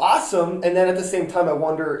 This is awesome. And then at the same time, I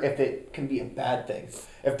wonder if it can be a bad thing.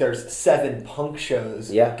 If there's 7 punk shows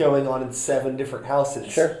going on in 7 different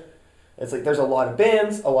houses. Sure. It's like there's a lot of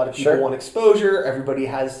bands, a lot of people Sure. want exposure, everybody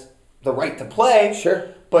has the right to play. Sure.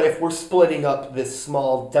 But if we're splitting up this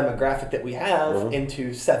small demographic that we have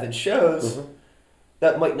into 7 shows,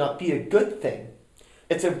 that might not be a good thing.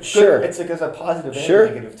 It's a good, it's like there's a positive and a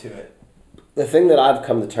negative to it. The thing that I've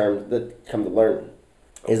come to learn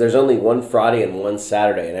is there's only one Friday and one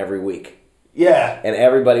Saturday in every week. Yeah. And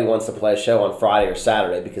everybody wants to play a show on Friday or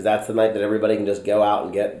Saturday because that's the night that everybody can just go out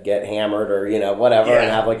and get hammered or, you know, whatever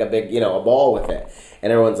and have like a big, you know, a ball with it.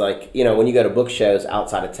 And everyone's like, you know, when you go to book shows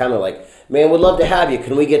outside of town, they're like, man, we'd love to have you.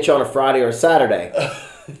 Can we get you on a Friday or a Saturday?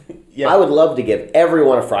 I would love to give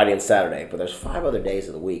everyone a Friday and Saturday, but there's 5 other days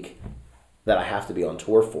of the week that I have to be on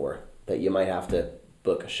tour for that you might have to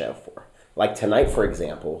book a show for. Like tonight, for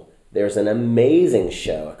example, there's an amazing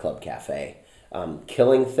show at Club Cafe.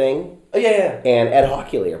 Killing Thing. Oh, yeah. And Ed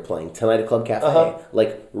Hockley are playing tonight at Club Cafe.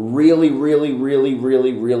 Like really, really, really,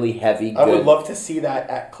 really, really heavy. I would love to see that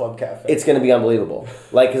at Club Cafe. It's going to be unbelievable.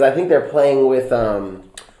 Like, because I think they're playing with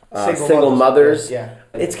Single Mothers. Yeah.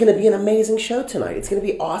 It's going to be an amazing show tonight. It's going to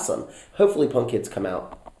be awesome. Hopefully punk kids come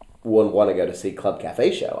out and want to go to see Club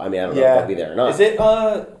Cafe show. I mean, I don't know if they'll be there or not. Is it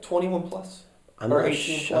 21 plus? Or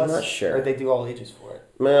 18 plus? I'm not sure. Or they do all ages for it?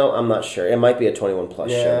 Well, I'm not sure. It might be a 21 plus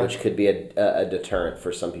show, which could be a deterrent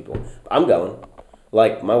for some people. I'm going.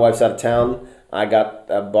 Like, my wife's out of town. I got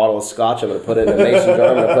a bottle of scotch. I'm going to put it in a mason jar.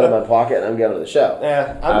 I'm going to put it in my pocket, and I'm going to the show.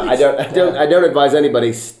 Yeah, I don't advise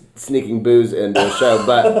anybody sneaking booze into a show,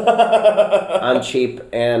 but I'm cheap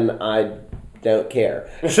and I don't care,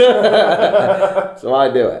 so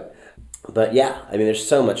I do it. But yeah, I mean, there's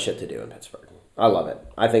so much shit to do in Pittsburgh. I love it.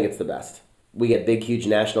 I think it's the best. We get big, huge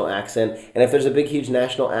national acts in. And if there's a big, huge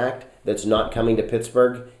national act that's not coming to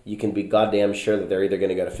Pittsburgh, you can be goddamn sure that they're either going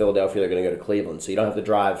to go to Philadelphia or they're going to go to Cleveland. So you don't have to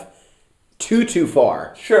drive too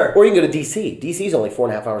far. Sure. Or you can go to D.C. D.C.'s only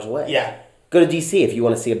 4.5 hours away. Yeah. Go to D.C. if you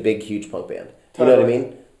want to see a big, huge punk band. Totally. You know what I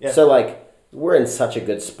mean? Yeah. So, like, we're in such a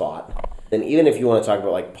good spot. And even if you want to talk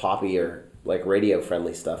about like poppy or like radio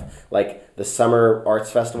friendly stuff, like the summer arts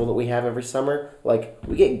festival that we have every summer, like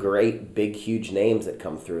we get great big huge names that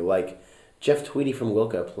come through. Like Jeff Tweedy from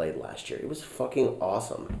Wilco played last year. It was fucking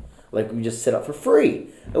awesome. Like we just sit up for free,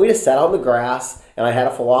 and we just sat on the grass, and I had a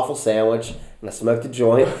falafel sandwich, and I smoked a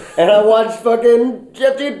joint, and I watched fucking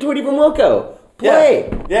Jeff Tweedy from Wilco play.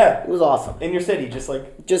 Yeah. It was awesome. In your city,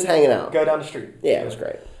 Just hanging out. go down the street. Yeah, it was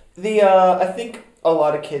great. I think a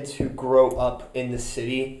lot of kids who grow up in the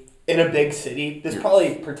city, in a big city, this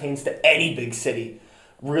probably pertains to any big city,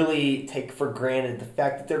 really take for granted the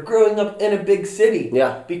fact that they're growing up in a big city.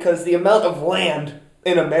 Yeah. Because the amount of land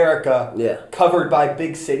in America covered by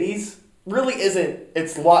big cities really isn't,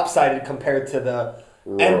 it's lopsided compared to the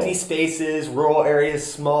empty spaces, rural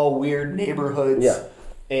areas, small, weird neighborhoods. Yeah.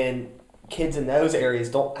 And kids in those areas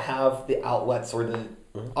don't have the outlets or the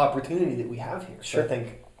opportunity that we have here. Sure. So I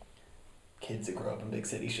think kids that grow up in big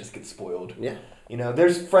cities just get spoiled. Yeah. You know,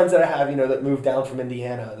 there's friends that I have, that moved down from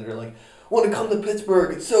Indiana that are like, want to come to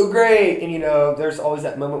Pittsburgh, it's so great. And, there's always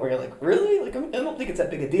that moment where you're like, really? Like, I don't think it's that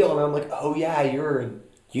big a deal. And I'm like, oh, yeah,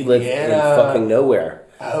 You live in fucking nowhere.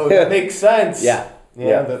 Oh, that makes sense. Yeah.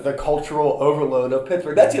 The cultural overload of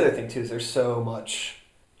Pittsburgh. That's the other thing, too, is there's so much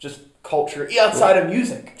just culture outside of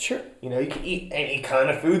music. Sure. You can eat any kind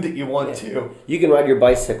of food that you want to. You can ride your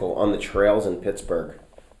bicycle on the trails in Pittsburgh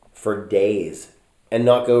for days and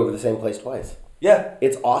not go over the same place twice. Yeah.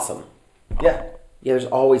 It's awesome. Yeah. Yeah, there's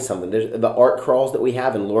always something. There's the art crawls that we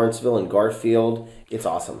have in Lawrenceville and Garfield. It's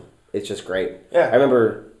awesome. It's just great. Yeah. I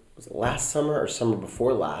remember, was it last summer or summer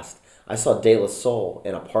before last, I saw De La Soul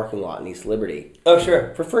in a parking lot in East Liberty. Oh,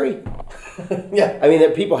 sure. For free. Yeah. I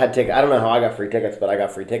mean, people had tickets. I don't know how I got free tickets, but I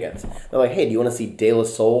got free tickets. They're like, hey, do you want to see De La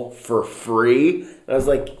Soul for free? And I was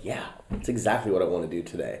like, yeah, that's exactly what I want to do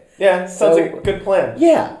today. Yeah, sounds like a good plan.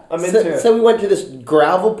 Yeah. I'm into it. So we went to this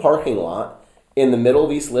gravel parking lot in the middle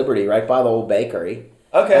of East Liberty, right by the old bakery.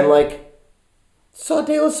 Okay. And saw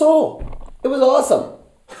De La Soul. It was awesome.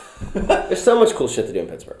 There's so much cool shit to do in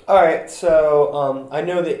Pittsburgh. All right, so I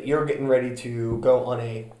know that you're getting ready to go on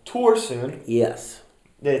a tour soon. Yes.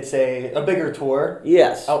 It's a bigger tour.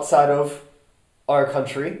 Yes. Outside of our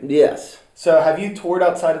country. Yes. So have you toured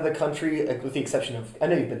outside of the country, with the exception of, I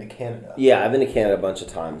know you've been to Canada. Yeah, I've been to Canada a bunch of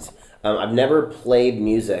times. I've never played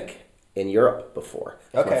music in Europe before.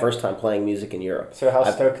 It's my first time playing music in Europe. So how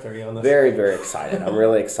stoked are you on this? Very, very excited. I'm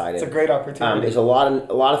really excited. It's a great opportunity. There's a lot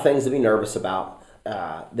of things to be nervous about.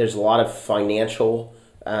 There's a lot of financial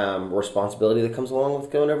responsibility that comes along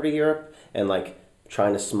with going over to Europe and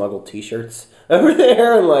trying to smuggle T-shirts over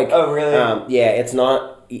there and Oh, really? Yeah, it's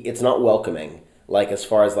not welcoming. As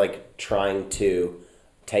far as trying to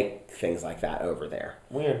take things like that over there.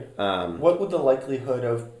 Weird. What would the likelihood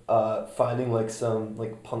of finding some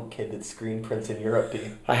punk kid that screen prints in Europe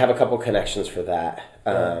be? I have a couple connections for that.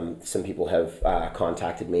 Some people have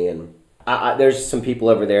contacted me, and there's some people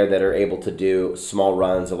over there that are able to do small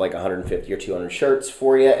runs of 150 or 200 shirts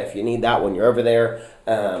for you if you need that when you're over there.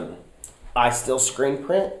 I still screen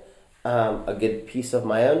print a good piece of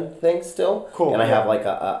my own thing still. Cool. And I have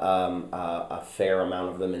a fair amount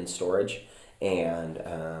of them in storage. And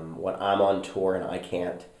when I'm on tour and I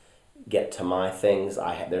can't get to my things,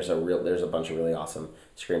 there's a bunch of really awesome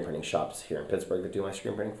screen printing shops here in Pittsburgh that do my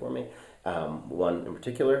screen printing for me. One in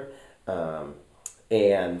particular.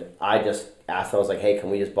 And I just asked them, I was like, hey,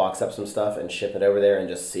 can we just box up some stuff and ship it over there and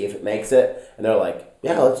just see if it makes it? And they're like,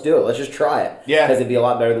 yeah, let's do it. Let's just try it. Yeah. Because it'd be a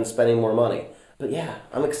lot better than spending more money. But yeah,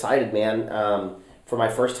 I'm excited, man. For my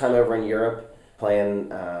first time over in Europe, playing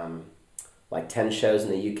 10 shows in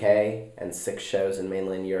the UK and 6 shows in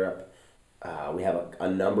mainland Europe. We have a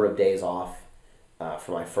number of days off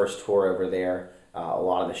for my first tour over there. A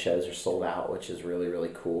lot of the shows are sold out, which is really,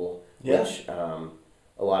 really cool. Yeah. Which,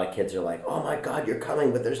 a lot of kids are like, oh my God, you're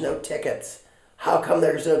coming, but there's no tickets. How come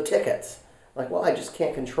there's no tickets? Well, I just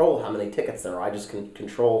can't control how many tickets there are. I just can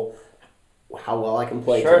control how well I can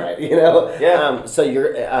play tonight, Yeah. So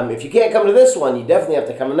you're, if you can't come to this one, you definitely have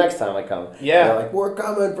to come the next time I come. Yeah. And they're like, we're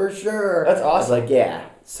coming for sure. That's awesome. I was like, yeah.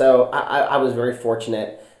 So I was very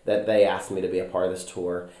fortunate that they asked me to be a part of this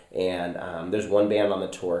tour. And there's one band on the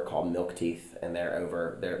tour called Milk Teeth, and they're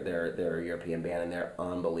a European band, and they're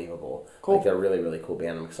unbelievable. Cool. They're a really, really cool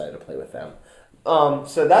band. I'm excited to play with them.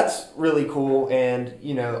 So that's really cool, and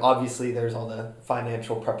obviously there's all the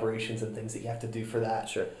financial preparations and things that you have to do for that.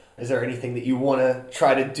 Sure. Is there anything that you want to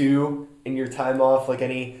try to do in your time off,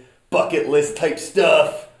 any bucket list type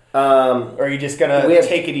stuff? Or are you just gonna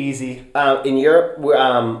take it easy? In Europe,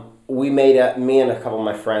 we made me and a couple of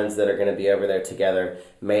my friends that are going to be over there together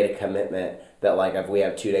made a commitment that if we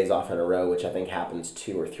have 2 days off in a row, which I think happens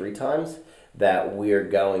 2 or 3 times, that we're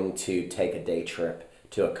going to take a day trip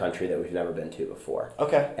to a country that we've never been to before.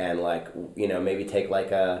 Okay. And like, maybe take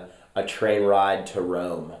like a train ride to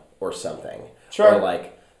Rome or something. Sure. Or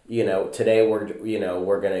like, today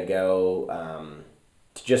we're gonna go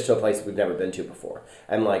just to a place we've never been to before.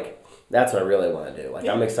 And like, that's what I really want to do. Like,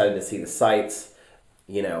 I'm excited to see the sights.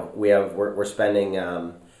 We're spending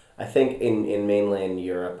I think in mainland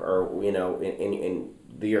Europe, or in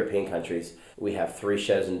the European countries, we have 3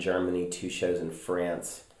 shows in Germany, 2 shows in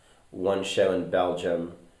France, 1 show in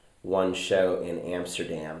Belgium, 1 show in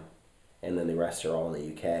Amsterdam, and then the rest are all in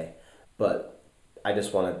the UK. But I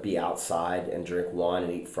just want to be outside and drink wine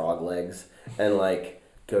and eat frog legs and like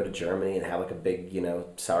go to Germany and have like a big,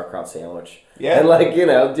 sauerkraut sandwich. Yeah. And like,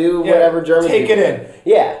 do whatever German Take it in.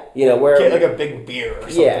 Yeah. Where get like a big beer or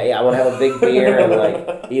something. Yeah, I want to have a big beer and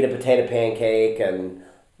like eat a potato pancake. And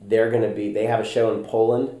they have a show in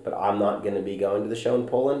Poland, but I'm not going to be going to the show in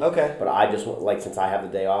Poland. Okay. But I just want, like, since I have the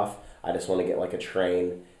day off, I just want to get like a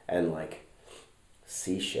train and like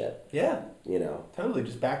see shit. Yeah. Totally,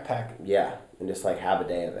 just backpack. Yeah, and just like have a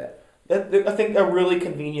day of it. I think a really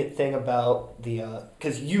convenient thing about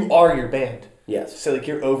because you are your band. Yes. So like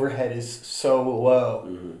your overhead is so low,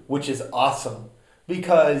 which is awesome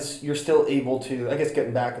because you're still able to, I guess,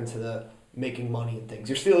 getting back into the making money and things,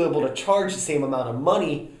 you're still able to charge the same amount of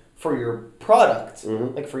money for your product,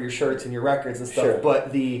 like for your shirts and your records and stuff, sure.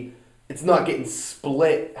 But it's not getting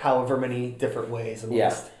split however many different ways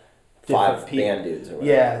amongst 5 band dudes or whatever.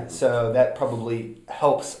 Yeah, so that probably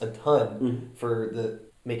helps a ton for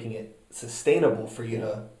making it sustainable for you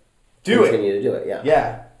to continue to do it.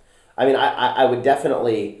 Yeah. I mean, I would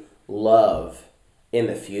definitely love in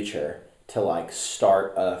the future to like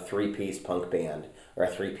start a 3-piece punk band or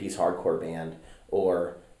a 3-piece hardcore band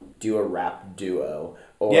or do a rap duo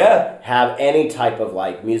or have any type of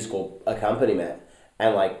like musical accompaniment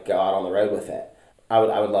and like go out on the road with it. I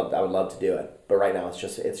would love to do it, but right now it's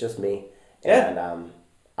just me, and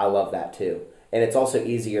I love that too. And it's also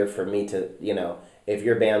easier for me to, if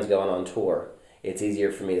your band's going on tour, it's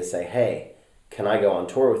easier for me to say, hey, can I go on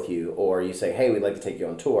tour with you? Or you say, hey, we'd like to take you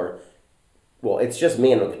on tour. Well, it's just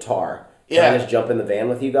me and a guitar. Can I just jump in the van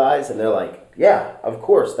with you guys? And they're like, yeah, of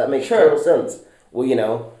course, that makes total sense.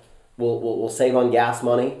 Well, we'll save on gas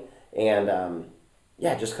money and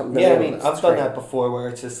just come. Yeah, I mean, I've done that before where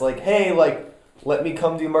it's just like, hey, like, let me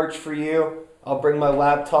come do merch for you. I'll bring my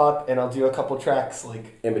laptop and I'll do a couple tracks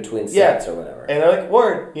like in between sets or whatever. And they're like,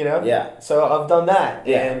 word, Yeah. So I've done that.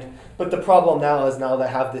 Yeah. But the problem now is now that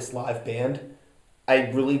I have this live band,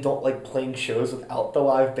 I really don't like playing shows without the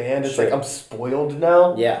live band. It's like I'm spoiled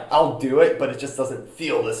now. Yeah. I'll do it, but it just doesn't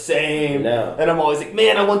feel the same. No. And I'm always like,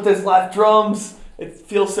 man, I want those live drums. It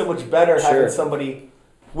feels so much better having somebody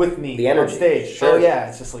with me the energy. On stage. Sure. Oh yeah,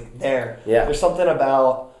 it's just like there. Yeah. There's something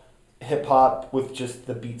about hip hop with just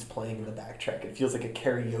the beats playing in the backtrack. It feels like a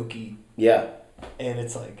karaoke. Yeah. And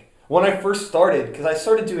it's like when I first started, because I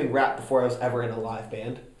started doing rap before I was ever in a live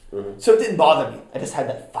band, so it didn't bother me. I just had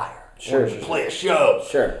that fire. Sure. Play a show.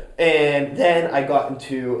 Sure. And then I got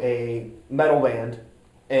into a metal band,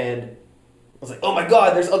 and I was like, oh my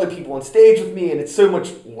god, there's other people on stage with me, and it's so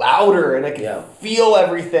much louder, and I can feel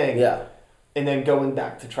everything. Yeah. And then going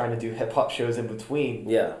back to trying to do hip hop shows in between.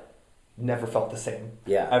 Yeah. Never felt the same.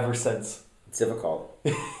 Yeah. Ever since. It's difficult.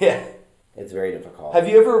 Yeah. It's very difficult. Have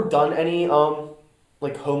you ever done any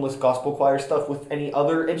like homeless gospel choir stuff with any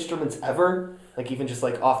other instruments ever? Like even just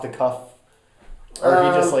like off the cuff? Or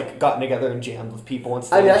have you just like gotten together and jammed with people and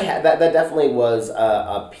stuff? I mean, that definitely was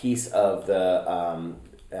a piece of the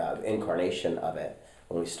incarnation of it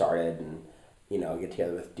when we started, and get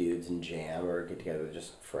together with dudes and jam, or get together with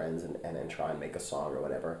just friends and try and make a song or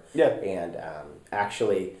whatever. Yeah. And I've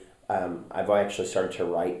actually started to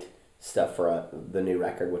write stuff for the new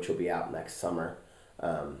record, which will be out next summer.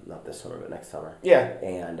 Not this summer, but next summer. Yeah.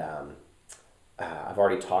 And I've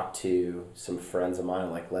already talked to some friends of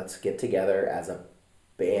mine, like, let's get together as a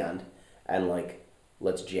band and like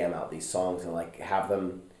let's jam out these songs and like have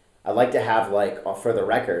them. I'd like to have like for the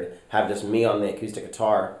record have just me on the acoustic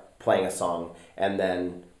guitar playing a song, and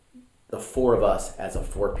then the 4 of us as a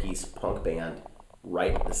 4-piece punk band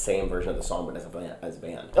write the same version of the song but as a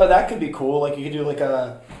band. Oh, that could be cool. Like you could do like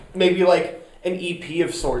maybe like an EP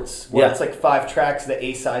of sorts where it's like 5 tracks, the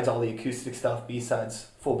A sides, all the acoustic stuff, B sides,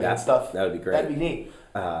 full band stuff. That would be great. That'd be neat.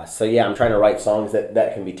 So yeah, I'm trying to write songs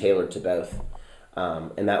that can be tailored to both.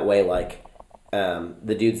 And that way, like,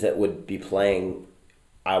 the dudes that would be playing,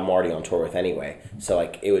 I'm already on tour with anyway. So,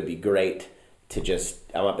 like, it would be great to just,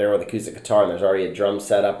 I'm up there with acoustic guitar, and there's already a drum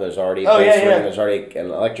set up, there's already a bass ring, there's already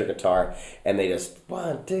an electric guitar, and they just,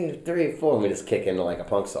 1, 2, 3, 4, and we just kick into, like, a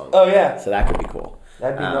punk song. Oh, yeah. So that could be cool.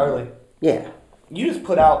 That'd be gnarly. Yeah. You just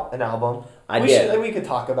put out an album. I did. We could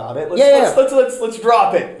talk about it. Let's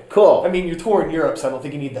drop it. Cool. I mean, you're touring Europe, so I don't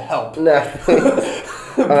think you need the help. No.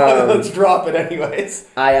 But let's drop it anyways.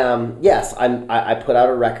 I put out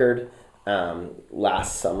a record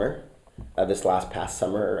last summer. This past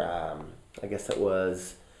summer. I guess it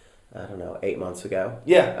was, 8 months ago.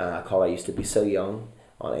 Yeah. Called I Used to Be So Young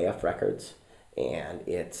on AF Records, and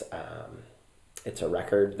it's a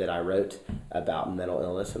record that I wrote about mental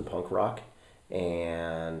illness and punk rock.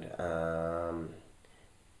 And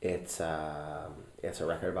it's a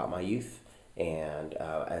record about my youth and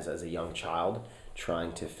as a young child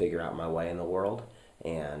trying to figure out my way in the world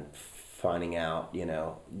and finding out,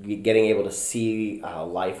 getting able to see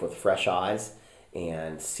life with fresh eyes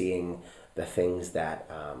and seeing the things that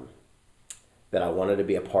I wanted to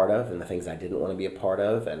be a part of and the things I didn't want to be a part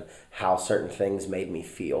of and how certain things made me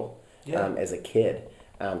feel as a kid.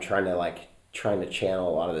 Trying to channel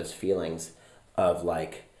a lot of those feelings of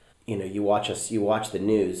you watch the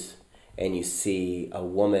news and you see a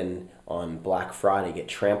woman on Black Friday get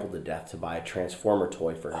trampled to death to buy a Transformer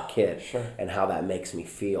toy for her kid, sure. And how that makes me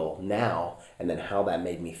feel now, and then how that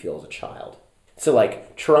made me feel as a child. So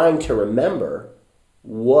trying to remember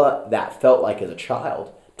what that felt like as a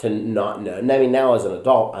child, to not know. And I mean, now as an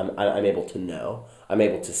adult, I'm able to know. I'm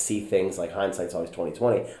able to see things, like hindsight's always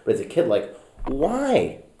 20/20. But as a kid,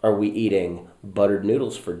 why are we eating buttered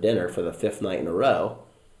noodles for dinner for the 5th night in a row,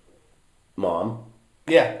 Mom?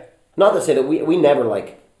 Yeah. Not to say that we never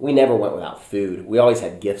went without food. We always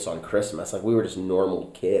had gifts on Christmas. We were just normal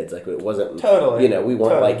kids. It wasn't totally. We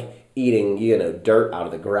weren't eating dirt out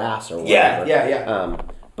of the grass or whatever. Yeah.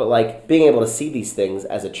 But being able to see these things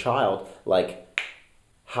as a child,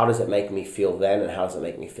 how does it make me feel then, and how does it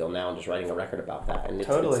make me feel now? And just writing a record about that, and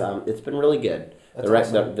it's been really good.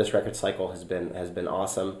 Awesome. This record cycle has been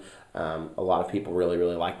awesome. A lot of people really,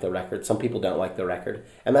 really like the record. Some people don't like the record,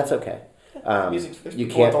 and that's okay. You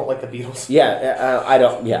can't. Don't like the Beatles. Yeah, I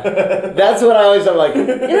don't. Yeah, that's what I always am like.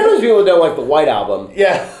 Those people who don't like the White Album.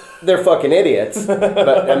 Yeah, they're fucking idiots.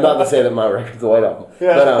 But I'm not to say that my record's the White Album.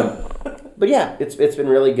 Yeah. But yeah, it's been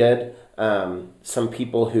really good. Some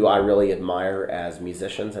people who I really admire as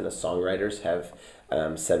musicians and as songwriters have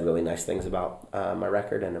said really nice things about my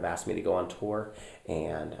record and have asked me to go on tour.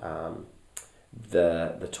 And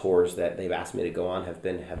the tours that they've asked me to go on have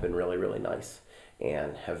been really, really nice.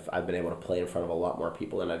 And I've been able to play in front of a lot more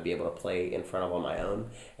people than I'd be able to play in front of on my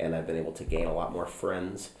own. And I've been able to gain a lot more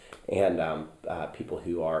friends and people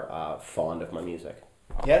who are fond of my music.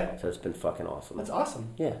 Yeah. So it's been fucking awesome. That's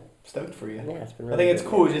awesome. Yeah. Stoked for you. Yeah, it's been really I think it's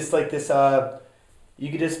cool. Man. Just this,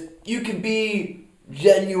 you can be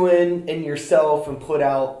genuine in yourself and put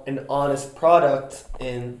out an honest product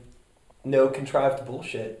and no contrived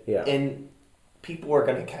bullshit. Yeah. And people are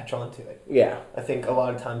going to catch on to it. Yeah. I think a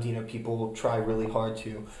lot of times, people try really hard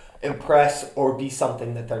to impress or be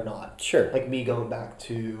something that they're not. Sure. Like me going back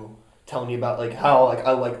to telling you about how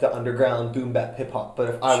I like the underground boom bap hip hop, but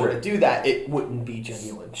if I were to do that, it wouldn't be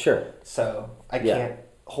genuine. Sure. So I can't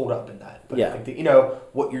hold up in that. But Yeah. I think that,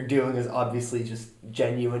 what you're doing is obviously just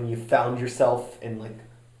genuine. You found yourself in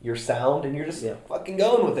your sound and you're just fucking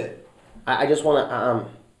going with it. I just want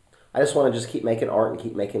to just keep making art and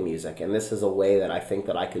keep making music, and this is a way that I think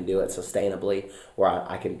that I can do it sustainably, where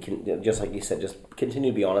I can just like you said, just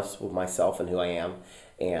continue to be honest with myself and who I am,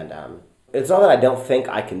 and it's not that I don't think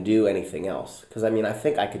I can do anything else, because I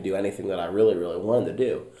think I could do anything that I really, really wanted to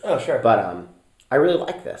do. Oh, sure. But I really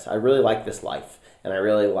like this. I really like this life, and I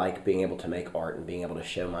really like being able to make art and being able to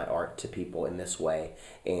show my art to people in this way,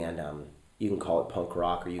 and you can call it punk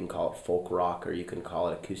rock, or you can call it folk rock, or you can call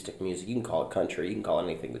it acoustic music, you can call it country, you can call it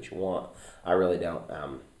anything that you want. I really don't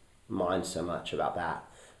mind so much about that.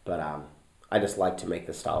 But I just like to make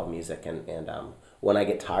this style of music, and when I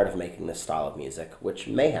get tired of making this style of music, which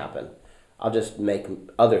may happen, I'll just make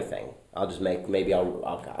other thing. Maybe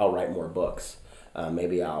I'll write more books.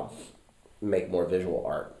 Maybe I'll make more visual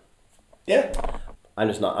art. Yeah. I'm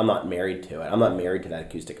not married to it. I'm not married to that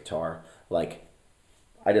acoustic guitar.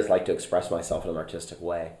 I just like to express myself in an artistic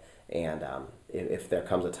way, and if there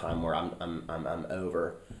comes a time where I'm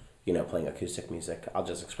over, playing acoustic music, I'll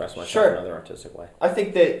just express myself in another artistic way. I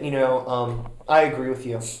think that I agree with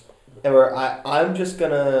you, and where I'm just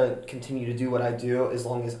gonna continue to do what I do as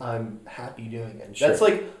long as I'm happy doing it. Sure.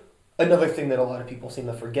 That's another thing that a lot of people seem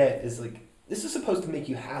to forget is this is supposed to make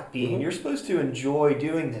you happy, Mm-hmm. and you're supposed to enjoy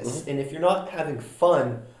doing this. Mm-hmm. And if you're not having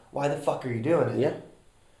fun, why the fuck are you doing it? Yeah.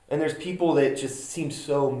 And there's people that just seem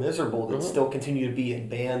so miserable that still continue to be in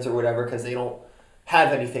bands or whatever because they don't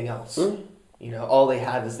have anything else. Mm-hmm. All they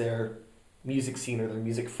have is their music scene or their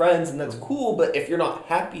music friends, and that's cool. But if you're not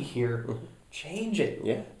happy here, change it.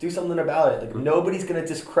 Yeah. Do something about it. Like, nobody's going to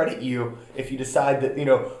discredit you if you decide that,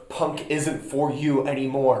 punk isn't for you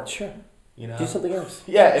anymore. Sure. You know? Do something else.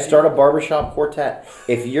 Yeah. Start a barbershop quartet.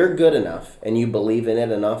 If you're good enough and you believe in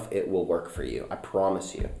it enough, it will work for you. I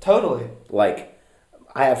promise you. Totally. Like,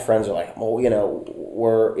 I have friends who are like, well,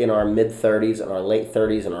 we're in our mid-30s and our late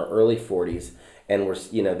 30s and our early 40s, and we're,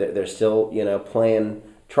 they're still, playing,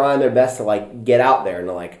 trying their best to, like, get out there. And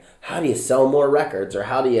they're like, how do you sell more records? Or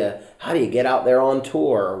how do you get out there on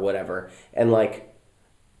tour or whatever? And, like,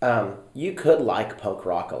 you could like punk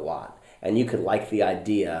rock a lot, and you could like the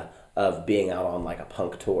idea of being out on, like, a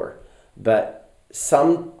punk tour. But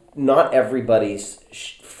not everybody's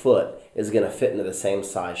foot is going to fit into the same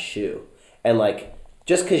size shoe. And, like,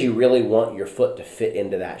 just because you really want your foot to fit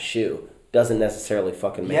into that shoe doesn't necessarily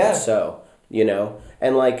fucking make it so,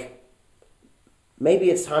 And, like, maybe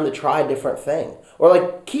it's time to try a different thing. Or,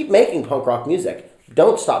 like, keep making punk rock music.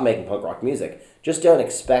 Don't stop making punk rock music. Just don't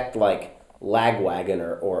expect, like, Lagwagon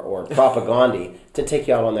or Propaganda to take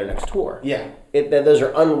you out on their next tour. Yeah. Those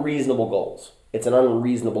are unreasonable goals. It's an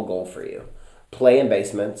unreasonable goal for you. Play in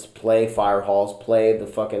basements, play fire halls, play the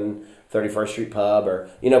fucking 31st Street Pub, or,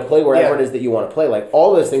 play wherever it is that you want to play. Like,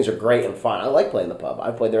 all those things are great and fun. I like playing the pub.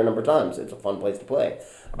 I've played there a number of times. It's a fun place to play.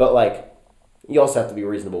 But, like, you also have to be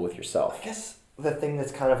reasonable with yourself. I guess the thing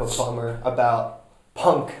that's kind of a bummer about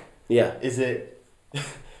punk is it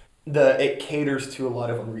caters to a lot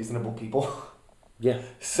of unreasonable people. Yeah.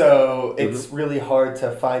 So it's really hard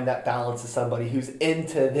to find that balance of somebody who's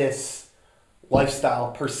into this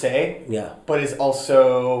lifestyle per se, but is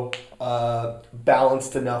also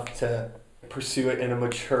balanced enough to pursue it in a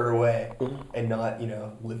mature way and not,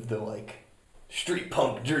 live the, like, street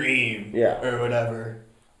punk dream or whatever.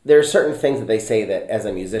 There are certain things that they say that as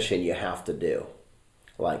a musician you have to do.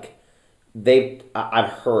 Like, I've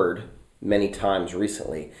heard many times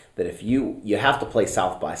recently that if you have to play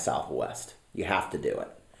South by Southwest. You have to do it.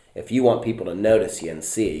 If you want people to notice you and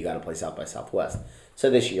see you, you got to play South by Southwest. So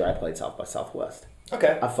this year I played South by Southwest.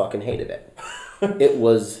 Okay. I fucking hated it. It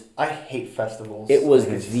was... I hate festivals. It was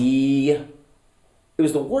the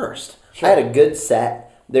worst. Sure. I had a good set.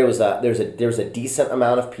 There was a decent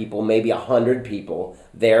amount of people, maybe 100 people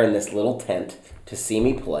there in this little tent to see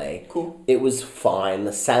me play. Cool. It was fine.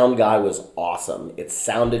 The sound guy was awesome. It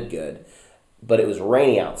sounded good, but it was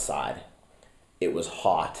rainy outside. It was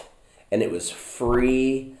hot, and it was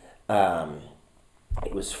free.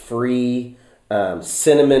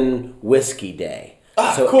 Cinnamon whiskey day.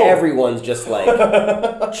 So cool. Everyone's just like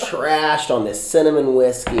trashed on this cinnamon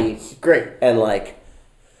whiskey. Great. And like,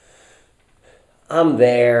 I'm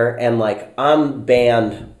there and like, I'm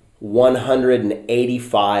banned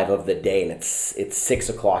 185 of the day and it's 6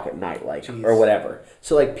 o'clock at night, like, Jeez. Or whatever.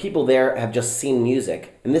 So like, people there have just seen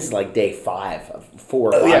music and this is like day 5 of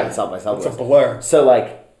 4 or 5 at South by Southwest. It's a blur. So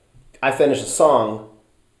like, I finish a song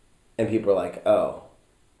and people are like, oh,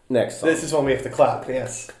 next song. This is when we have to clap,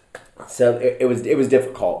 yes. So it was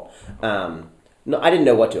difficult. No, I didn't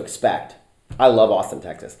know what to expect. I love Austin,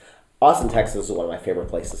 Texas. Austin, Texas is one of my favorite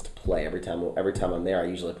places to play. Every time I'm there, I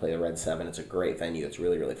usually play the Red 7. It's a great venue. It's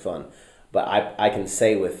really, really fun. But I can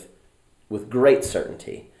say with great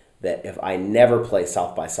certainty that if I never play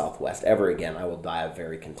South by Southwest ever again, I will die a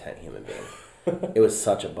very content human being. It was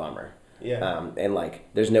such a bummer. Yeah. And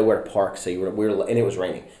like, there's nowhere to park, so and it was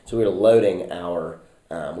raining, so we were loading our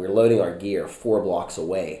gear 4 blocks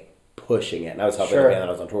away, pushing it. And I was helping the band that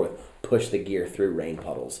I was on tour with push the gear through rain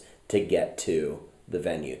puddles to get to the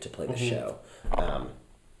venue to play the show.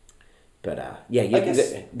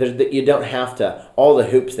 You don't have to, all the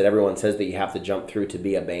hoops that everyone says that you have to jump through to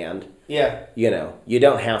be a band. Yeah. You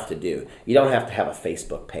don't have to do. You don't have to have a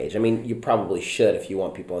Facebook page. I mean, you probably should if you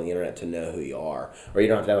want people on the internet to know who you are. Or you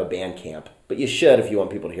don't have to have a band camp. But you should if you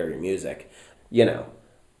want people to hear your music.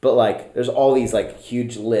 But like, there's all these like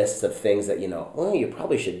huge lists of things that, well, you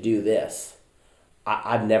probably should do this.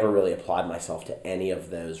 I've never really applied myself to any of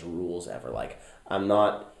those rules ever. Like, I'm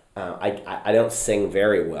not, I don't sing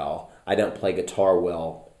very well. I don't play guitar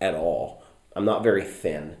well at all. I'm not very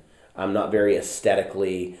thin. I'm not very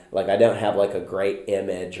aesthetically, like, I don't have like a great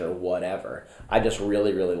image or whatever. I just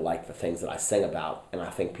really, really like the things that I sing about, and I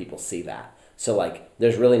think people see that. So like,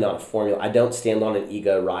 there's really not a formula. I don't stand on an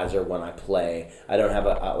ego riser when I play. I don't have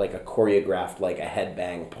a choreographed, like a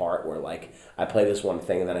headbang part where like I play this one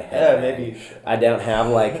thing and then I headbang. Yeah, maybe you should. I don't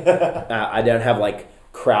have like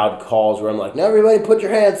crowd calls where I'm like, now everybody put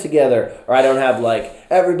your hands together, or I don't have like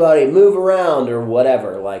everybody move around or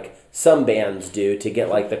whatever. Like some bands do to get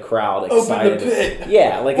like the crowd excited. Open the pit.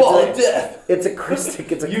 Yeah, like Wall of death. It's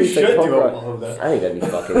acoustic. It's acoustic. You should do rock. all of that. I think that'd be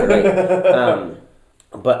fucking great.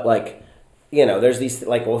 But like, there's these,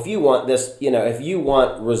 like, well, if you want this, if you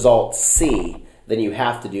want result C, then you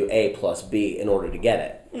have to do A plus B in order to get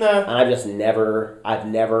it. No. And I've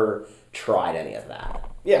never tried any of that.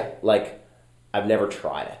 Yeah. Like, I've never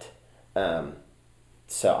tried it.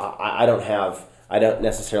 So I don't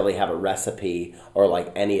necessarily have a recipe or,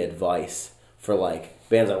 like, any advice for, like,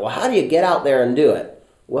 bands like, well, how do you get out there and do it?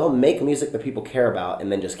 Well, make music that people care about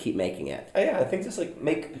and then just keep making it. Yeah, I think just, like,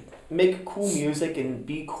 make cool music and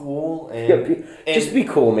be cool and just be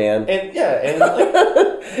cool, man. And like, isn't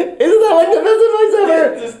that like the best advice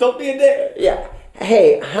ever? Just don't be a dick. Yeah.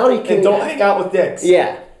 Hey, don't hang out with dicks.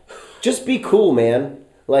 Yeah. Just be cool, man.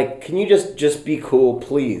 Like, can you just be cool,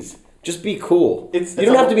 please? Just be cool. You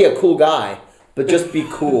don't have to be a cool guy, but just be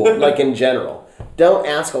cool, like, in general. Don't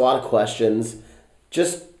ask a lot of questions.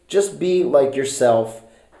 Just be like yourself,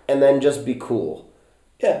 and then just be cool.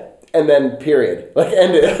 Yeah. And then period. Like,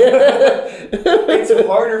 end it. It's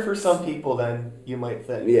harder for some people than you might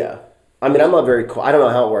think. Yeah. I mean, I'm not very cool. I don't know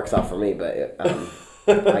how it works out for me, but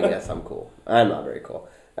I guess I'm cool. I'm not very cool.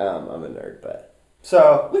 I'm a nerd, but.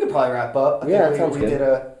 So we could probably wrap up. That sounds good.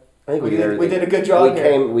 I think we did a good job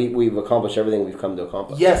here. We've accomplished everything we've come to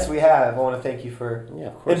accomplish. Yes, we have. I want to thank you for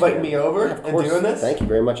inviting me over and doing this. Thank you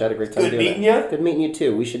very much. I had a great time doing it. Good meeting you. Good meeting you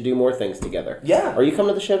too. We should do more things together. Yeah. Are you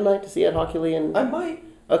coming to the show tonight to see Ed Hockley? I might.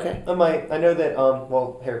 Okay. I might. I know that.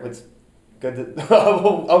 Well, here it's good to.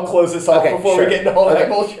 I'll close this off before we get into all that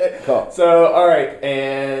bullshit. Cool. So, all right,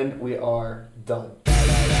 and we are done.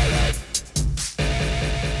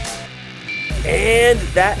 And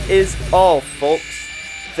that is all, folks.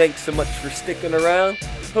 Thanks so much for sticking around.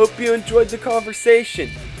 Hope you enjoyed the conversation.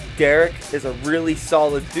 Derek is a really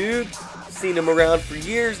solid dude. Seen him around for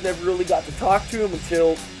years, never really got to talk to him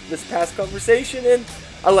until this past conversation, and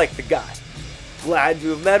I like the guy. Glad to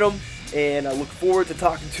have met him, and I look forward to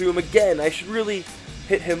talking to him again. I should really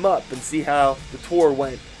hit him up and see how the tour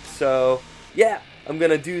went. So, yeah, I'm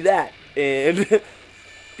gonna do that. And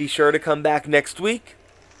be sure to come back next week.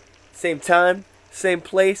 Same time, same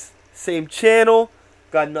place, same channel.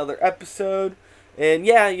 Got another episode. And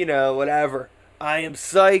yeah, whatever. I am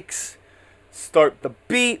Sykes. Start the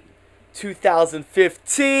Beat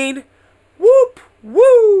 2015. Whoop,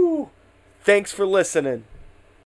 woo! Thanks for listening.